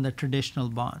book on the traditional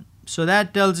bond. So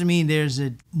that tells me there's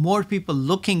more people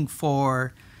looking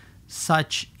for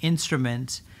such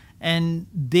instruments, and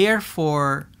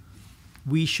therefore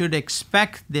we should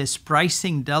expect this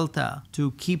pricing delta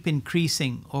to keep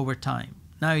increasing over time.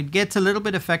 Now, it gets a little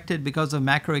bit affected because of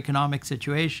macroeconomic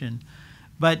situation,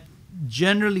 but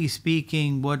generally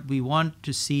speaking, what we want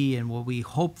to see and what we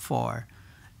hope for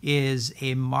is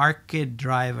a market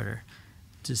driver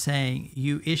to saying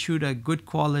you issued a good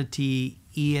quality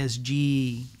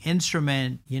ESG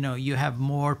instrument, you have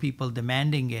more people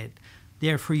demanding it,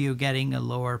 therefore you're getting a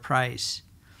lower price,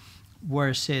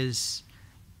 versus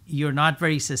you're not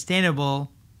very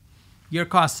sustainable, your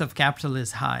cost of capital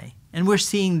is high. And we're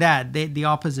seeing that, the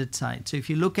opposite side. So if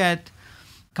you look at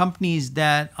companies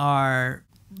that are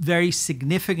very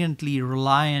significantly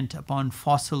reliant upon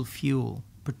fossil fuel,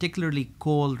 particularly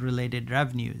coal-related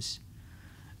revenues,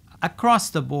 across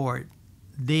the board,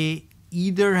 they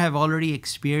either have already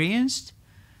experienced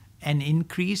an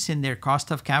increase in their cost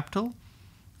of capital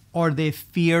or they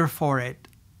fear for it.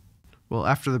 Well,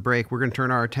 after the break, we're going to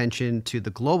turn our attention to the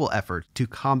global effort to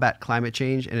combat climate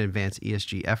change and advance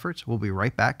ESG efforts. We'll be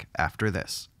right back after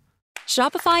this.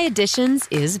 Shopify Editions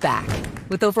is back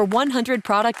with over 100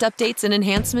 product updates and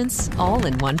enhancements all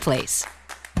in one place.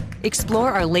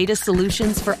 Explore our latest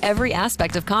solutions for every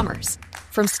aspect of commerce,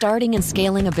 from starting and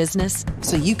scaling a business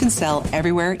so you can sell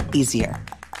everywhere easier,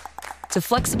 to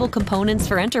flexible components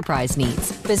for enterprise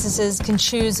needs. Businesses can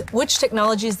choose which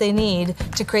technologies they need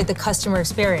to create the customer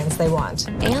experience they want.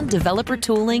 And developer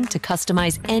tooling to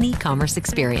customize any commerce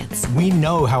experience. We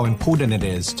know how important it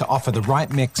is to offer the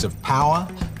right mix of power,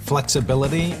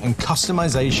 flexibility, and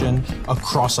customization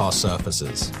across our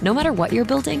surfaces. No matter what you're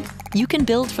building, you can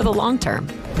build for the long term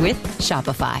with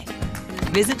Shopify.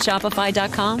 Visit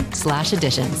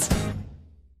shopify.com/editions.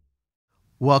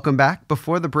 Welcome back.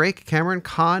 Before the break, Kamran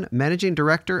Khan, Managing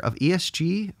Director of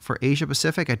ESG for Asia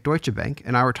Pacific at Deutsche Bank,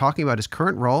 and I were talking about his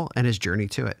current role and his journey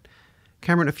to it.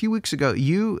 Kamran, a few weeks ago,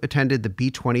 you attended the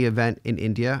B20 event in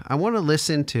India. I want to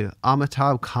listen to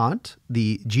Amitabh Kant,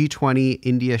 the G20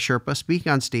 India Sherpa,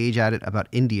 speaking on stage at it about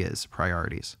India's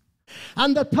priorities.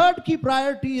 And the third key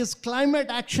priority is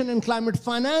climate action and climate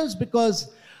finance,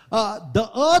 because the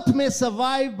earth may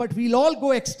survive, but we'll all go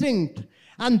extinct.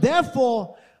 And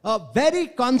therefore, very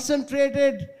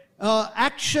concentrated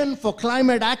action for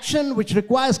climate action, which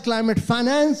requires climate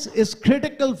finance, is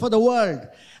critical for the world.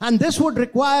 And this would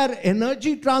require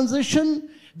energy transition.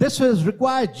 This will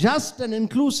require just and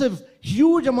inclusive,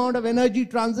 huge amount of energy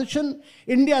transition.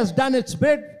 India has done its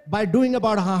bit by doing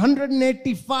about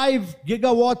 185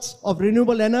 gigawatts of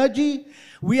renewable energy.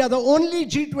 We are the only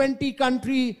G20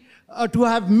 country to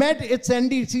have met its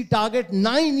NDC target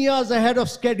 9 years ahead of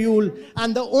schedule,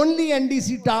 and the only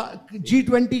NDC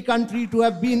G20 country to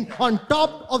have been on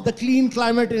top of the Clean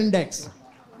Climate Index.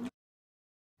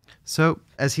 So,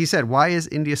 as he said, why is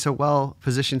India so well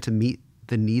positioned to meet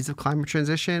the needs of climate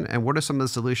transition, and what are some of the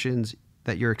solutions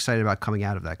that you're excited about coming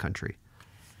out of that country?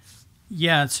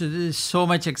 Yeah, so there's so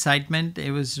much excitement.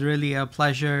 It was really a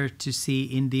pleasure to see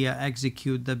India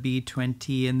execute the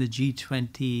B20 and the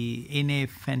G20 in a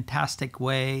fantastic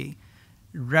way,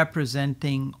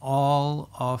 representing all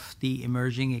of the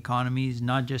emerging economies,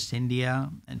 not just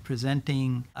India, and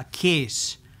presenting a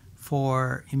case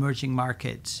for emerging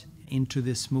markets into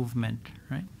this movement,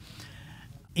 right?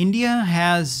 India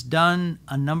has done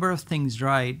a number of things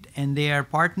right, and they are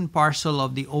part and parcel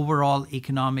of the overall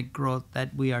economic growth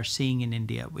that we are seeing in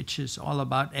India, which is all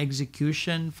about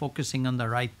execution, focusing on the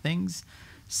right things,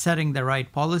 setting the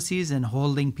right policies, and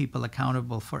holding people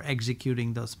accountable for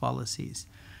executing those policies.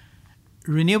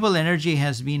 Renewable energy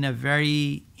has been a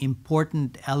very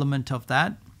important element of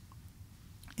that.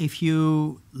 If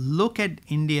you look at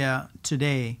India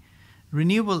today,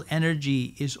 renewable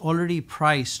energy is already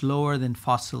priced lower than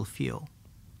fossil fuel.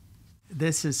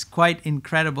 This is quite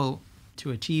incredible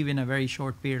to achieve in a very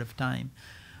short period of time.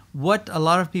 What a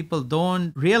lot of people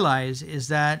don't realize is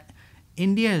that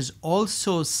India has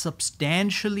also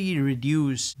substantially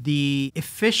reduced the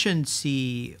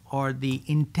efficiency or the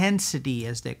intensity,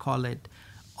 as they call it,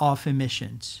 of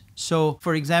emissions. So,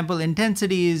 for example,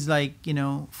 intensity is like,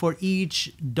 for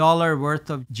each dollar worth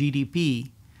of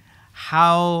GDP,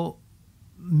 how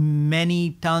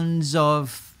many tons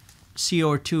of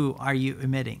CO2 are you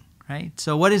emitting, right?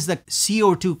 So what is the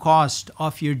CO2 cost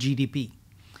of your GDP?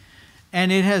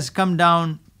 And it has come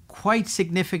down quite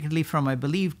significantly from, I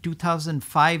believe,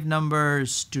 2005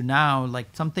 numbers to now, like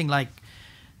something like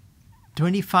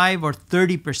 25 or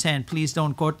 30%. Please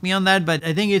don't quote me on that, but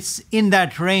I think it's in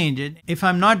that range. If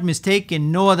I'm not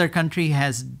mistaken, no other country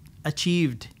has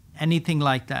achieved anything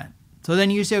like that. So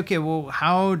then you say, okay, well,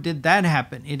 how did that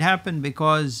happen? It happened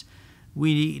because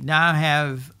we now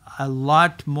have a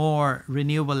lot more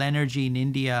renewable energy in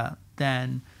India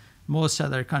than most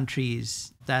other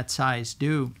countries that size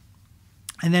do.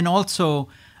 And then also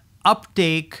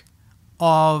uptake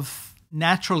of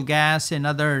natural gas and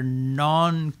other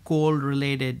non-coal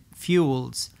related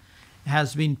fuels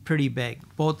has been pretty big,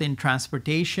 both in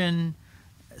transportation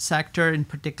sector in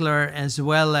particular, as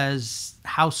well as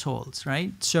households,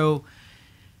 right? So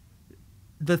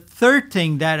the third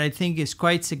thing that I think is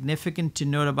quite significant to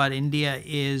note about India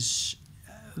is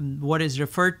what is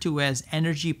referred to as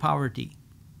energy poverty.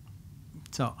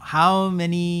 So how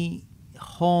many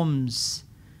homes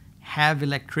have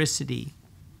electricity?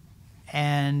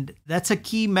 And that's a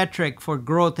key metric for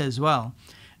growth as well.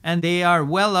 And they are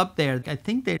well up there. I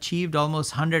think they achieved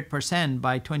almost 100%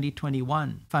 by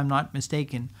 2021, if I'm not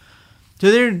mistaken.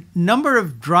 So there are a number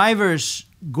of drivers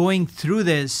going through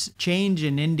this change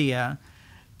in India,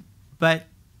 but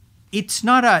it's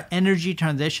not an energy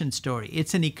transition story.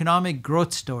 It's an economic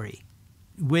growth story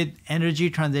with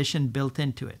energy transition built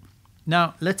into it.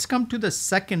 Now, let's come to the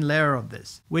second layer of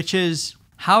this, which is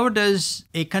how does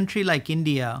a country like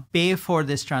India pay for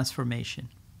this transformation?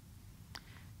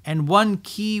 And one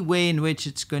key way in which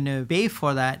it's going to pay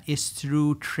for that is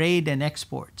through trade and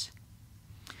exports.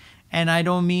 And I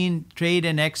don't mean trade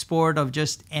and export of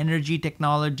just energy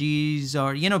technologies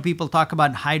or, people talk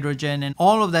about hydrogen and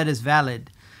all of that is valid.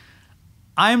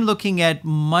 I'm looking at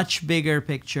much bigger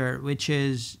picture, which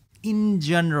is in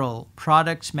general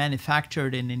products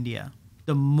manufactured in India.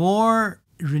 The more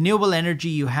renewable energy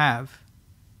you have,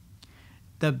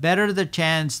 the better the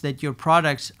chance that your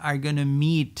products are going to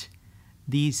meet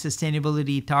the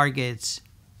sustainability targets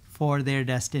for their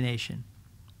destination.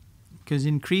 Because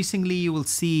increasingly you will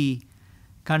see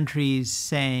countries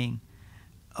saying,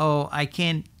 oh, I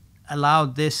can't allow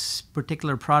this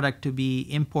particular product to be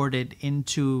imported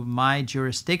into my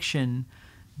jurisdiction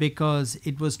because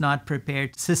it was not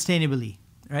prepared sustainably,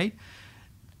 right?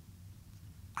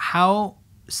 How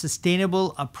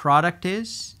sustainable a product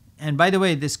is, and by the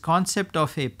way, this concept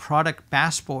of a product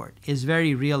passport is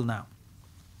very real now.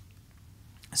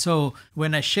 So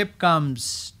when a ship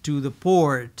comes to the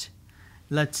port,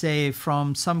 let's say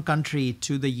from some country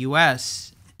to the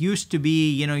US, used to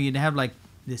be, you'd have like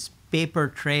this paper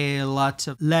trail, lots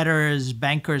of letters,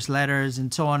 bankers' letters,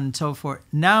 and so on and so forth.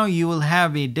 Now you will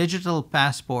have a digital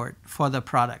passport for the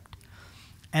product.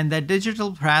 And that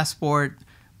digital passport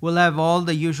will have all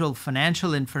the usual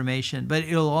financial information, but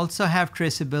it'll also have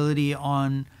traceability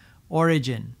on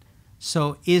origin.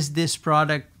 So is this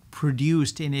product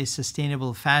produced in a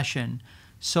sustainable fashion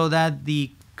so that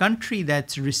the country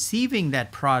that's receiving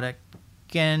that product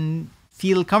can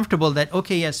feel comfortable that,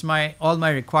 okay, yes, all my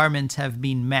requirements have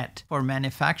been met for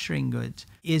manufacturing goods,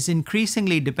 is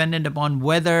increasingly dependent upon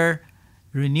whether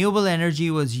renewable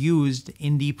energy was used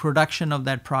in the production of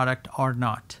that product or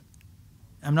not.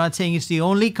 I'm not saying it's the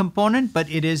only component, but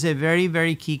it is a very,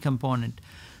 very key component.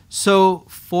 So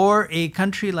for a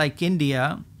country like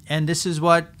India, and this is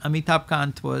what Amitabh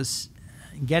Kant was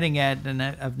getting at, and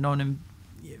I've known him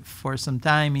for some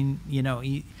time,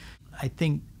 he, I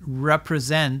think,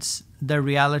 represents the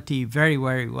reality very,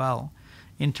 very well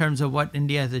in terms of what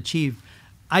India has achieved.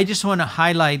 I just want to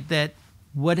highlight that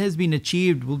what has been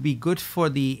achieved will be good for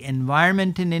the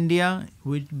environment in India,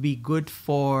 would be good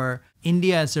for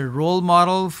India as a role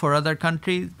model for other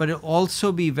countries, but it'll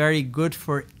also be very good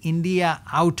for India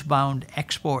outbound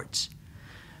exports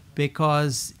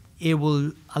because it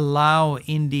will allow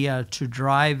India to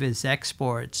drive its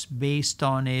exports based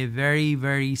on a very,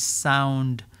 very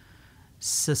sound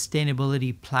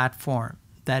sustainability platform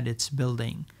that it's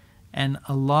building. And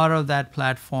a lot of that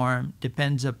platform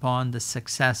depends upon the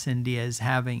success India is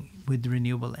having with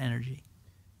renewable energy.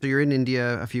 So you're in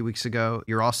India a few weeks ago.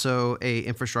 You're also a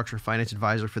infrastructure finance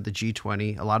advisor for the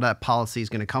G20. A lot of that policy is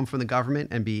going to come from the government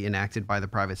and be enacted by the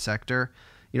private sector.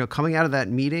 Coming out of that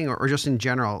meeting or just in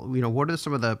general, what are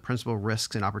some of the principal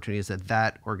risks and opportunities that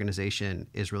that organization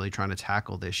is really trying to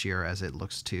tackle this year as it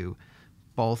looks to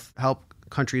both help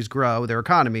countries grow their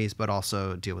economies, but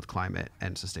also deal with climate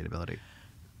and sustainability?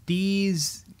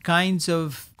 These kinds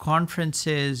of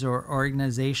conferences or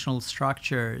organizational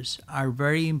structures are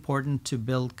very important to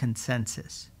build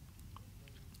consensus.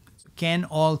 Can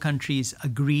all countries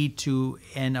agree to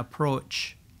an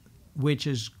approach which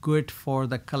is good for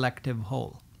the collective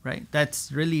whole, right?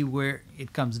 That's really where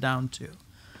it comes down to.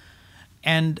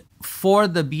 And for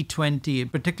the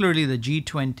B20, particularly the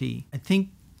G20, I think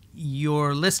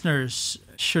your listeners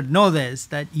should know this,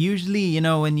 that usually,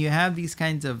 when you have these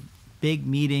kinds of big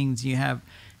meetings, you have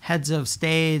heads of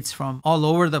states from all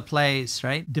over the place,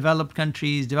 right? Developed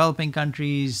countries, developing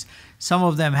countries, some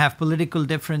of them have political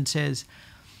differences.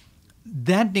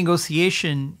 That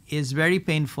negotiation is very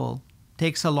painful,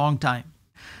 takes a long time.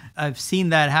 I've seen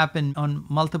that happen on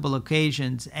multiple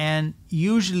occasions, and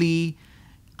usually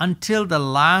until the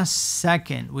last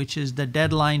second, which is the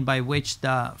deadline by which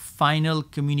the final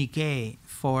communique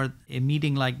for a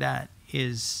meeting like that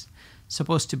is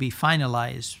supposed to be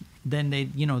finalized, then they,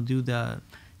 do the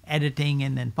editing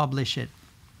and then publish it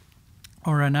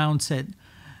or announce it.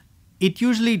 It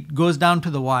usually goes down to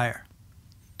the wire,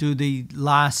 to the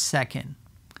last second.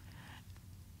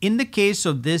 In the case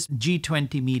of this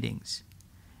G20 meetings,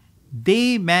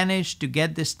 they managed to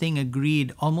get this thing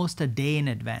agreed almost a day in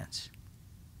advance,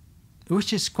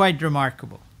 which is quite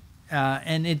remarkable.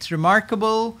 And it's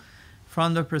remarkable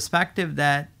from the perspective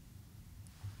that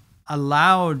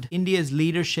allowed India's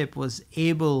leadership was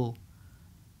able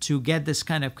to get this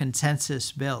kind of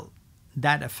consensus built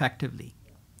that effectively.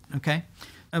 Okay?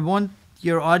 I want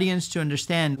your audience to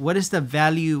understand what is the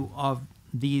value of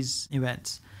these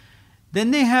events.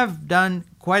 Then they have done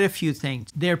quite a few things.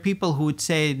 There are people who would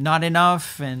say not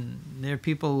enough, and there are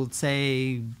people who would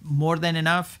say more than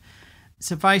enough.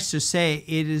 Suffice to say,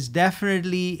 it is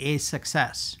definitely a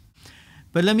success.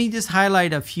 But let me just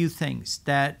highlight a few things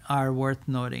that are worth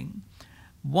noting.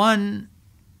 One,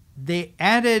 they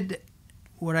added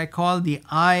what I call the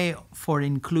I for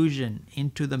inclusion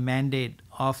into the mandate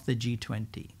of the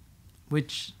G20,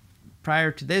 which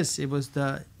prior to this, it was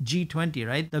the G20,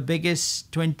 right? The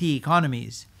biggest 20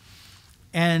 economies.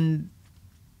 And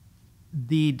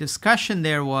the discussion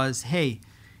there was, hey,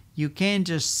 you can't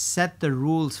just set the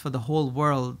rules for the whole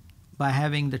world by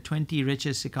having the 20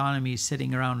 richest economies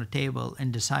sitting around a table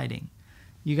and deciding.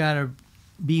 You got to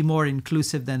be more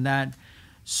inclusive than that.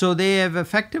 So they have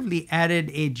effectively added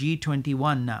a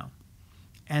G21 now.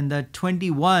 And the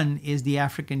 21 is the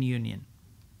African Union,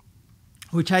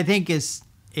 which I think is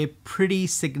a pretty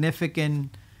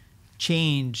significant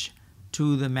change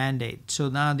to the mandate. So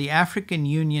now the African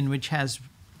Union, which has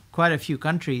quite a few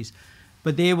countries,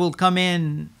 but they will come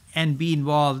in and be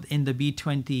involved in the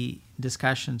B20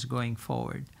 discussions going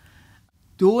forward.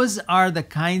 Those are the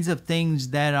kinds of things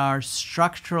that are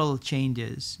structural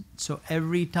changes. So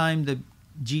every time the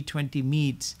G20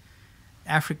 meets,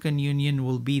 African Union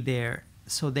will be there.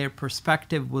 So their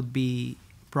perspective would be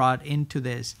brought into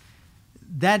this.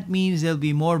 That means there'll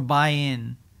be more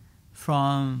buy-in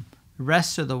from the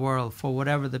rest of the world for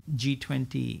whatever the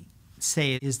G20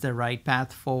 say is the right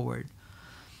path forward.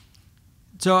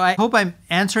 So I hope I'm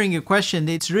answering your question.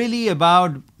 It's really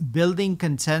about building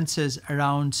consensus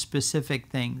around specific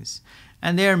things.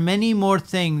 And there are many more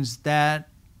things that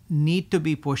need to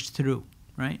be pushed through,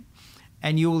 right?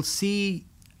 And you will see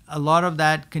a lot of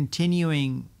that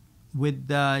continuing with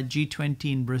the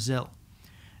G20 in Brazil.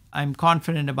 I'm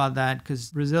confident about that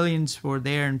because Brazilians were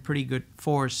there in pretty good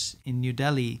force in New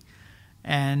Delhi.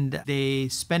 And they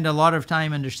spend a lot of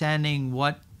time understanding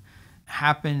what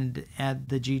happened at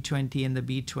the G20 and the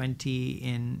B20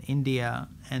 in India,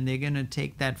 and they're going to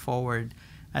take that forward.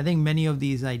 I think many of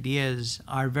these ideas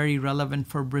are very relevant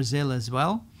for Brazil as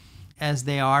well, as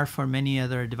they are for many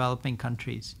other developing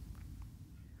countries.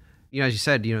 As you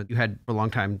said, you had for a long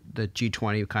time the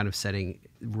G20 kind of setting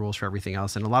rules for everything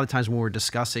else. And a lot of times when we're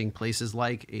discussing places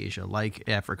like Asia, like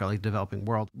Africa, like the developing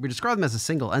world, we describe them as a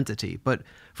single entity. But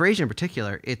for Asia in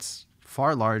particular, it's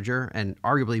far larger and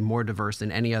arguably more diverse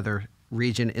than any other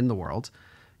region in the world.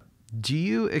 Do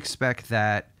you expect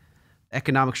that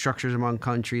economic structures among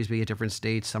countries, be it different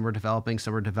states, some are developing,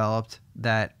 some are developed,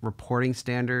 that reporting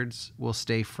standards will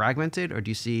stay fragmented, or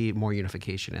do you see more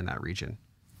unification in that region?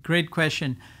 Great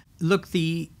question. Look,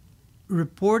 the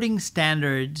reporting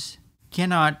standards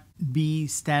cannot be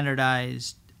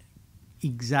standardized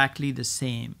exactly the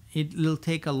same. It will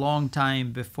take a long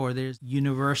time before there's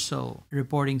universal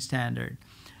reporting standard.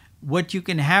 What you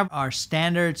can have are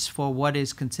standards for what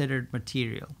is considered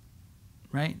material,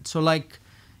 right? So like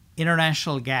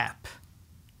international GAAP,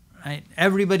 right?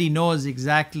 Everybody knows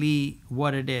exactly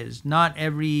what it is. Not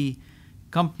every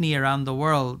company around the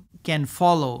world can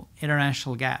follow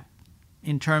international GAAP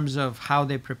in terms of how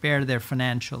they prepare their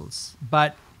financials.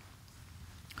 But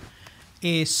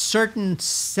a certain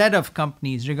set of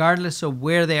companies, regardless of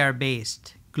where they are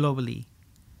based globally,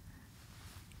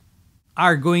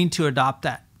 are going to adopt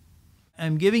that.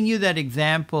 I'm giving you that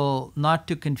example not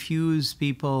to confuse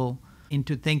people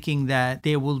into thinking that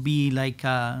there will be like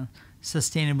a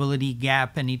sustainability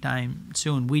gap anytime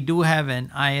soon. We do have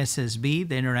an ISSB,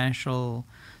 the International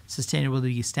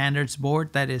Sustainability Standards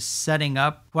Board, that is setting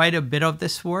up quite a bit of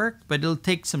this work, but it'll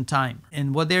take some time.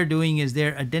 And what they're doing is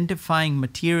they're identifying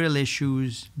material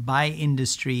issues by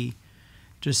industry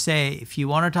to say, if you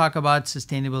want to talk about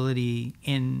sustainability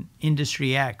in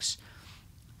industry X,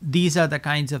 these are the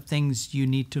kinds of things you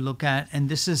need to look at. And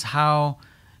this is how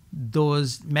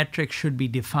those metrics should be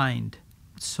defined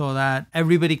so that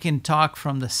everybody can talk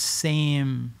from the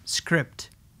same script,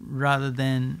 rather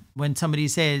than when somebody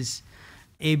says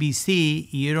ABC,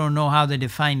 you don't know how they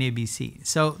define ABC.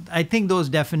 So I think those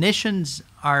definitions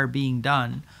are being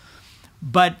done,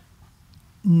 but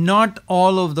not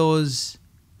all of those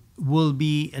will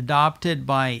be adopted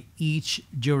by each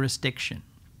jurisdiction.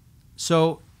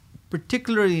 So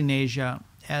particularly in Asia,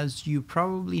 as you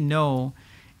probably know,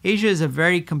 Asia is a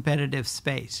very competitive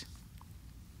space.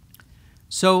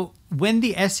 So when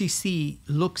the SEC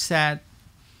looks at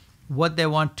what they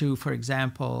want to, for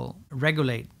example,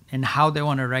 regulate and how they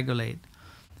want to regulate,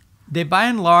 they by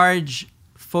and large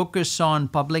focus on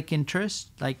public interest,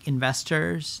 like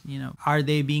investors, are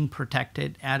they being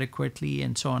protected adequately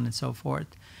and so on and so forth.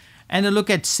 And they look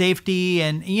at safety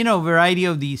and, variety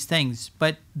of these things,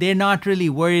 but they're not really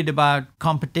worried about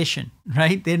competition,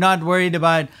 right? They're not worried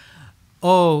about,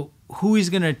 who is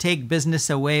going to take business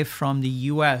away from the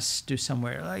US to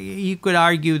somewhere. Like, you could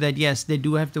argue that, yes, they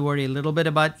do have to worry a little bit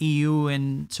about EU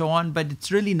and so on, but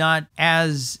it's really not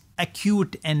as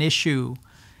acute an issue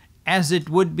as it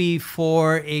would be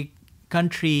for a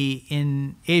country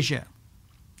in Asia.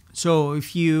 So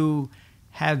if you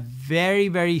have very,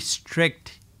 very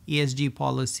strict ESG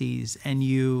policies and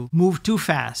you move too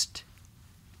fast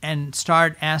and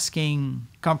start asking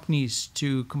companies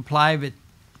to comply with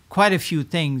quite a few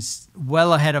things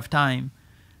well ahead of time,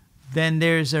 then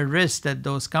there's a risk that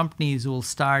those companies will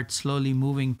start slowly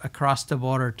moving across the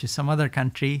border to some other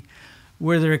country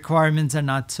where the requirements are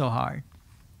not so hard.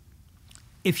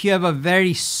 If you have a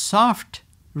very soft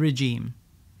regime,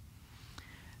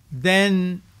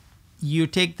 then you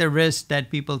take the risk that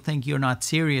people think you're not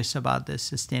serious about this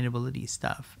sustainability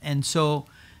stuff. And so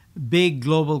big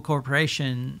global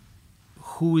corporation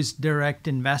whose direct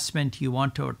investment you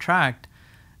want to attract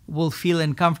will feel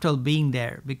uncomfortable being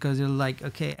there, because they're like,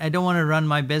 okay, I don't want to run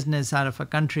my business out of a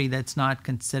country that's not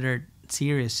considered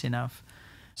serious enough.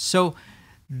 So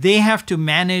they have to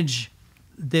manage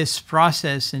this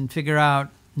process and figure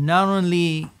out not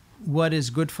only what is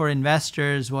good for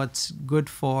investors, what's good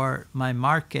for my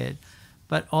market,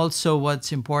 but also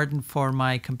what's important for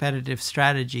my competitive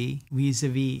strategy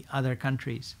vis-a-vis other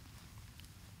countries.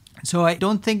 So I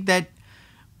don't think that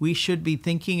we should be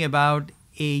thinking about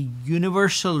a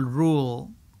universal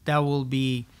rule that will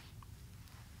be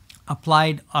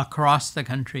applied across the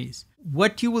countries.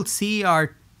 What you will see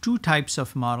are two types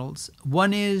of models.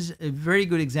 One is, a very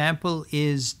good example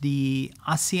is the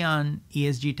ASEAN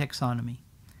ESG taxonomy.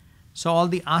 So all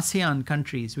the ASEAN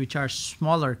countries, which are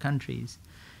smaller countries,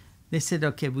 they said,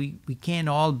 okay, we can't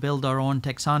all build our own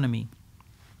taxonomy.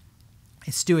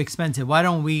 It's too expensive. Why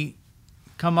don't we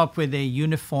come up with a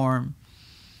uniform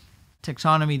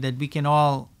taxonomy that we can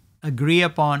all agree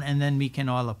upon and then we can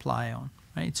all apply on,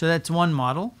 right? So that's one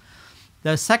model.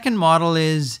 The second model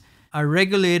is a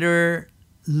regulator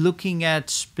looking at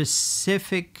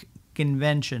specific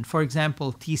convention. For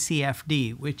example,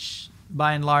 TCFD, which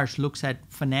by and large looks at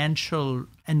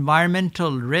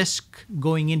environmental risk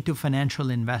going into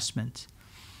financial investments.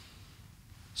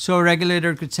 So a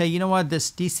regulator could say, you know what, this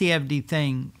TCFD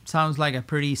thing sounds like a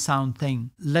pretty sound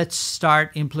thing. Let's start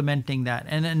implementing that.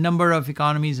 And a number of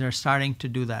economies are starting to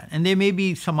do that. And there may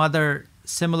be some other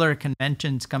similar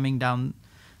conventions coming down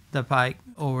the pike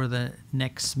over the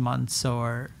next months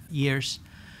or years.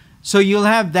 So you'll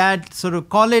have that, sort of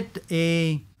call it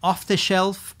a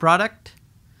off-the-shelf product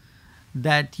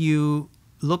that you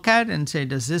look at and say,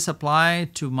 does this apply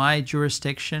to my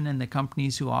jurisdiction and the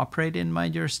companies who operate in my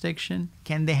jurisdiction?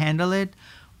 Can they handle it?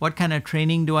 What kind of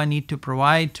training do I need to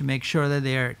provide to make sure that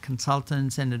they're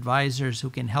consultants and advisors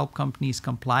who can help companies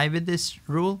comply with this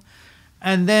rule?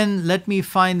 And then let me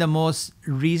find the most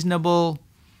reasonable,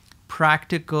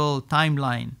 practical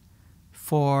timeline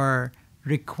for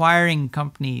requiring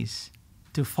companies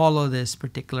to follow this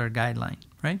particular guideline,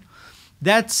 right?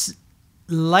 That's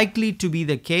likely to be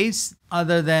the case,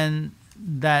 other than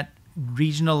that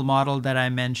regional model that I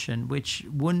mentioned, which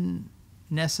wouldn't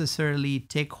necessarily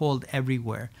take hold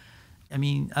everywhere. I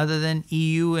mean, other than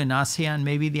EU and ASEAN,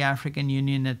 maybe the African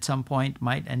Union at some point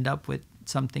might end up with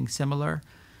something similar.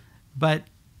 But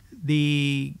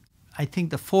I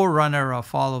think the forerunner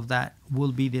of all of that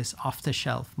will be this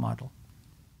off-the-shelf model.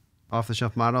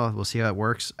 Off-the-shelf model, we'll see how it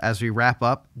works. As we wrap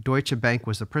up, Deutsche Bank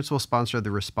was the principal sponsor of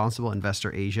the Responsible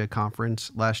Investor Asia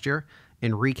conference last year.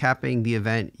 In recapping the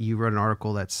event, you wrote an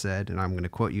article that said, and I'm going to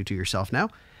quote you to yourself now,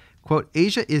 quote,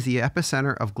 Asia is the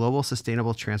epicenter of global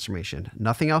sustainable transformation.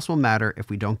 Nothing else will matter if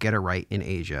we don't get it right in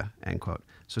Asia, end quote.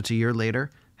 So 2 years later,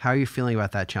 how are you feeling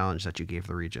about that challenge that you gave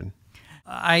the region?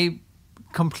 I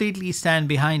completely stand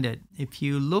behind it. If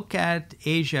you look at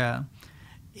Asia,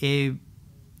 a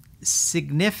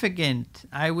significant,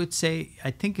 I would say, I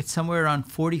think it's somewhere around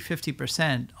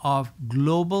 40-50% of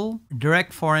global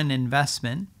direct foreign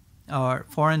investment or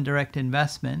foreign direct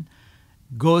investment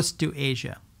goes to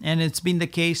Asia. And it's been the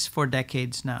case for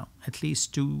decades now, at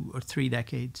least 2 or 3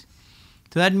 decades.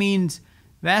 So that means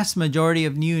vast majority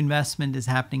of new investment is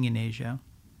happening in Asia.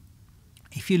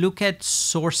 If you look at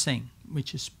sourcing,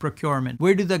 which is procurement,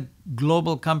 where do the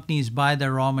global companies buy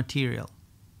the raw material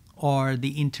or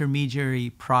the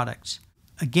intermediary products?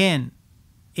 Again,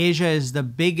 Asia is the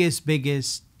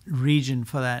biggest region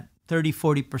for that,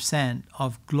 30-40%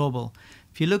 of global.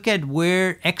 If you look at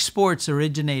where exports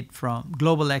originate from,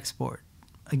 global export,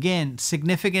 again,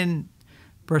 significant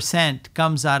percent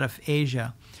comes out of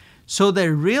Asia. So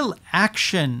the real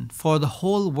action for the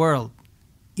whole world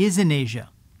is in Asia.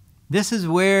 This is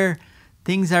where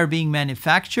things are being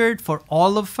manufactured for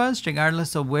all of us,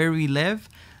 regardless of where we live.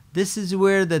 This is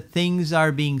where the things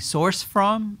are being sourced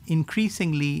from.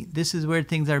 Increasingly, this is where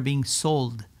things are being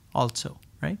sold also,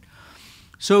 right?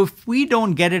 So if we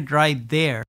don't get it right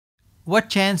there, what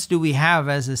chance do we have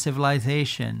as a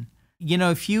civilization? You know,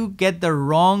 if you get the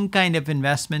wrong kind of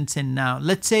investments in now,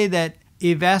 let's say that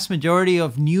a vast majority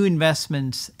of new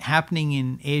investments happening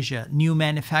in Asia, new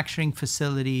manufacturing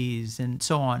facilities and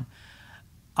so on,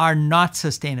 are not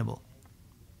sustainable.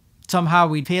 Somehow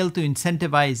we fail to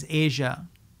incentivize Asia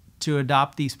to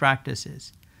adopt these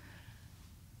practices.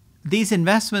 These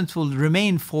investments will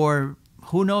remain for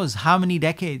who knows how many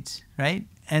decades, right?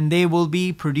 And they will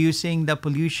be producing the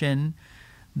pollution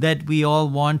that we all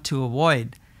want to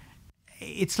avoid.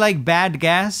 It's like bad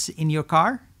gas in your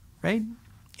car, right?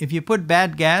 If you put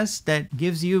bad gas that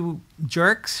gives you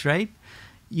jerks, right?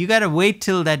 You got to wait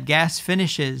till that gas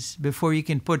finishes before you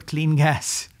can put clean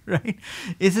gas, right?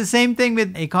 It's the same thing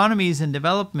with economies and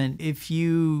development. If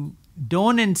you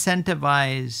don't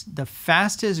incentivize the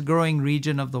fastest growing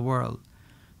region of the world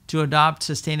to adopt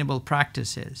sustainable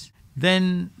practices,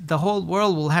 then the whole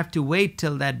world will have to wait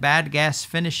till that bad gas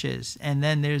finishes, and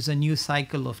then there's a new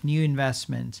cycle of new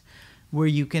investments where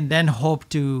you can then hope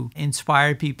to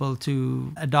inspire people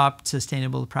to adopt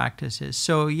sustainable practices.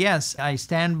 So yes, I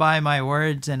stand by my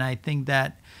words, and I think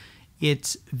that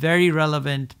it's very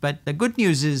relevant. But the good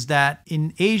news is that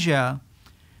in Asia,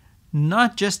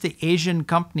 not just the Asian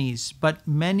companies, but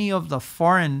many of the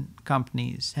foreign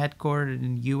companies headquartered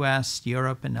in US,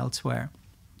 Europe, and elsewhere,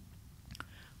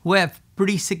 who have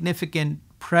pretty significant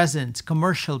presence,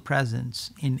 commercial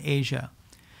presence in Asia,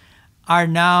 are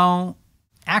now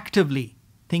actively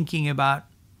thinking about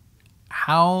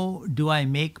how do I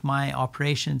make my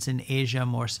operations in Asia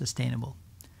more sustainable?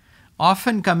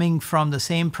 Often coming from the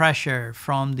same pressure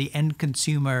from the end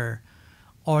consumer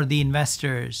or the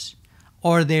investors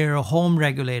or their home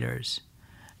regulators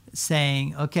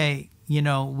saying, okay, you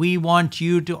know, we want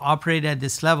you to operate at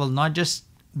this level, not just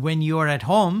when you are at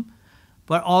home,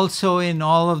 but also in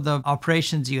all of the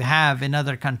operations you have in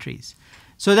other countries.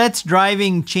 So that's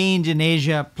driving change in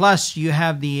Asia. Plus, you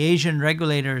have the Asian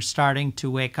regulators starting to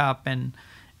wake up and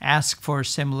ask for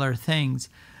similar things.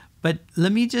 But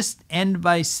let me just end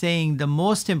by saying the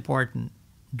most important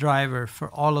driver for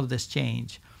all of this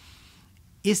change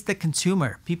is the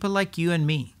consumer, people like you and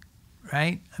me,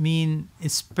 right? I mean,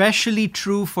 especially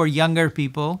true for younger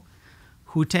people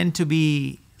who tend to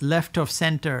be left of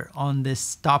center on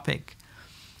this topic.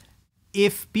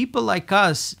 If people like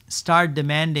us start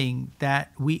demanding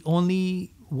that we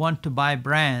only want to buy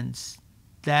brands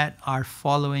that are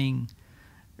following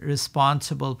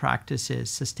responsible practices,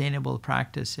 sustainable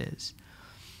practices,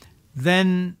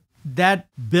 then that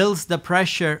builds the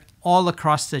pressure all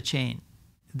across the chain.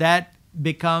 That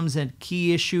becomes a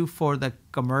key issue for the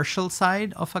commercial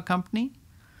side of a company.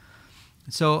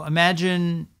 So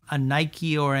imagine a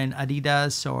Nike or an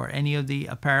Adidas or any of the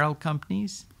apparel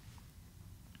companies.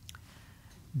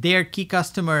 Their key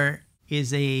customer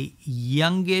is a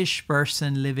youngish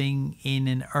person living in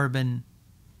an urban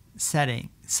setting,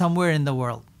 somewhere in the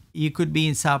world. You could be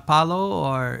in Sao Paulo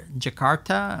or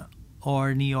Jakarta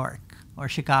or New York or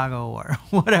Chicago or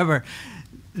whatever.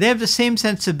 They have the same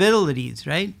sensibilities,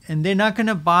 right? And they're not going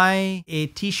to buy a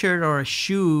t-shirt or a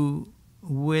shoe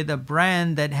with a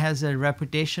brand that has a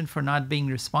reputation for not being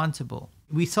responsible.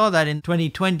 We saw that in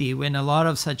 2020 when a lot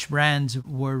of such brands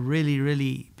were really,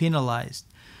 really penalized.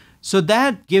 So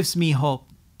that gives me hope,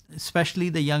 especially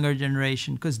the younger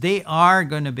generation, because they are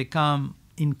going to become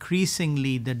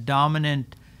increasingly the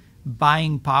dominant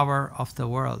buying power of the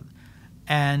world.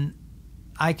 And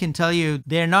I can tell you,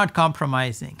 they're not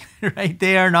compromising, right?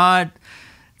 They are not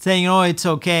saying, oh, it's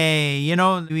okay. You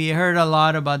know, we heard a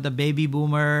lot about the baby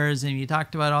boomers and we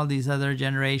talked about all these other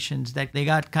generations that they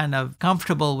got kind of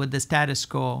comfortable with the status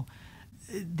quo.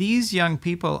 These young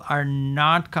people are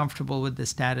not comfortable with the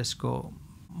status quo,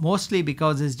 mostly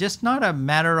because it's just not a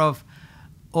matter of,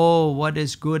 oh, what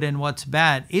is good and what's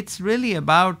bad. It's really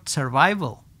about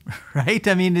survival, right?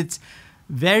 I mean, it's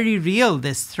very real,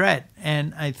 this threat,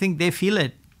 and I think they feel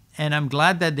it, and I'm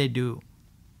glad that they do.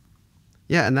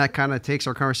 Yeah, and that kind of takes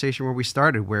our conversation where we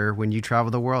started, where when you travel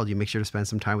the world, you make sure to spend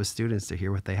some time with students to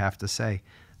hear what they have to say.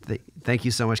 Thank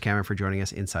you so much, Kamran, for joining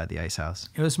us inside the Ice House.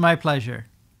 It was my pleasure.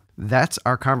 That's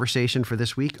our conversation for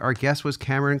this week. Our guest was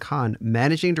Kamran Khan,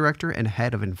 Managing Director and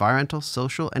Head of Environmental,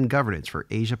 Social, and Governance for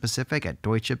Asia Pacific at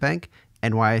Deutsche Bank,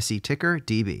 NYSE ticker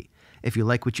DB. If you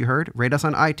like what you heard, rate us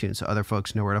on iTunes so other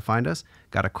folks know where to find us.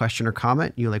 Got a question or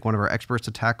comment you'd like one of our experts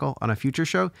to tackle on a future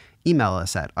show? Email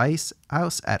us at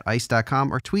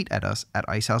icehouse@ice.com or tweet at us at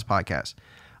IceHousePodcast.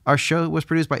 Our show was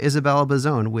produced by Isabella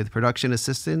Bazone with production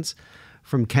assistance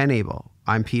from Ken Abel.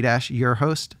 I'm Pete Ash, your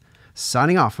host,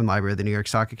 signing off from the Library of the New York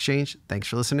Stock Exchange. Thanks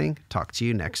for listening. Talk to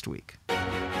you next week.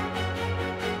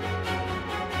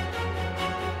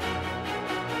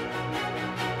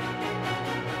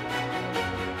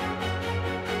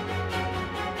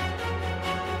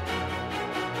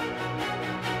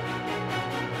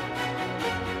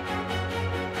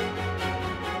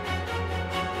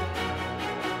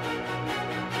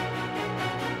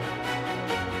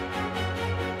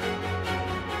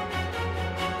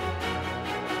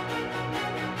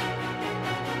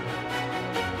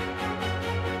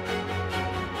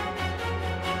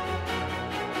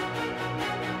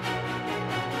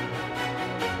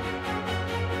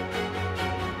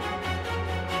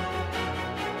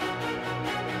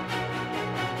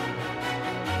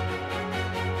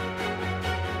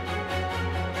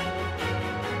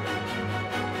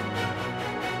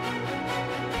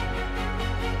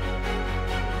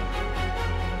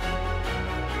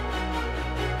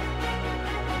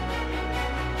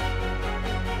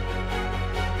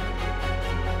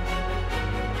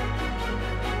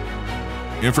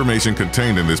 Information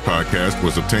contained in this podcast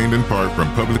was obtained in part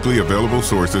from publicly available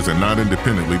sources and not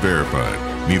independently verified.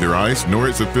 Neither ICE nor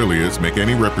its affiliates make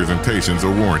any representations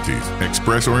or warranties,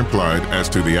 express or implied, as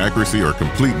to the accuracy or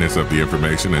completeness of the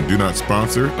information and do not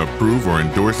sponsor, approve, or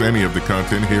endorse any of the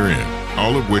content herein,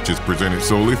 all of which is presented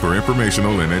solely for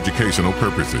informational and educational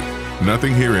purposes.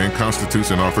 Nothing herein constitutes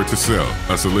an offer to sell,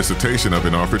 a solicitation of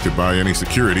an offer to buy any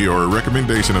security, or a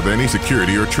recommendation of any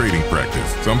security or trading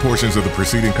practice. Some portions of the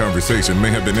preceding conversation may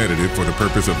have been edited for the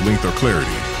purpose of length or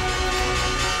clarity.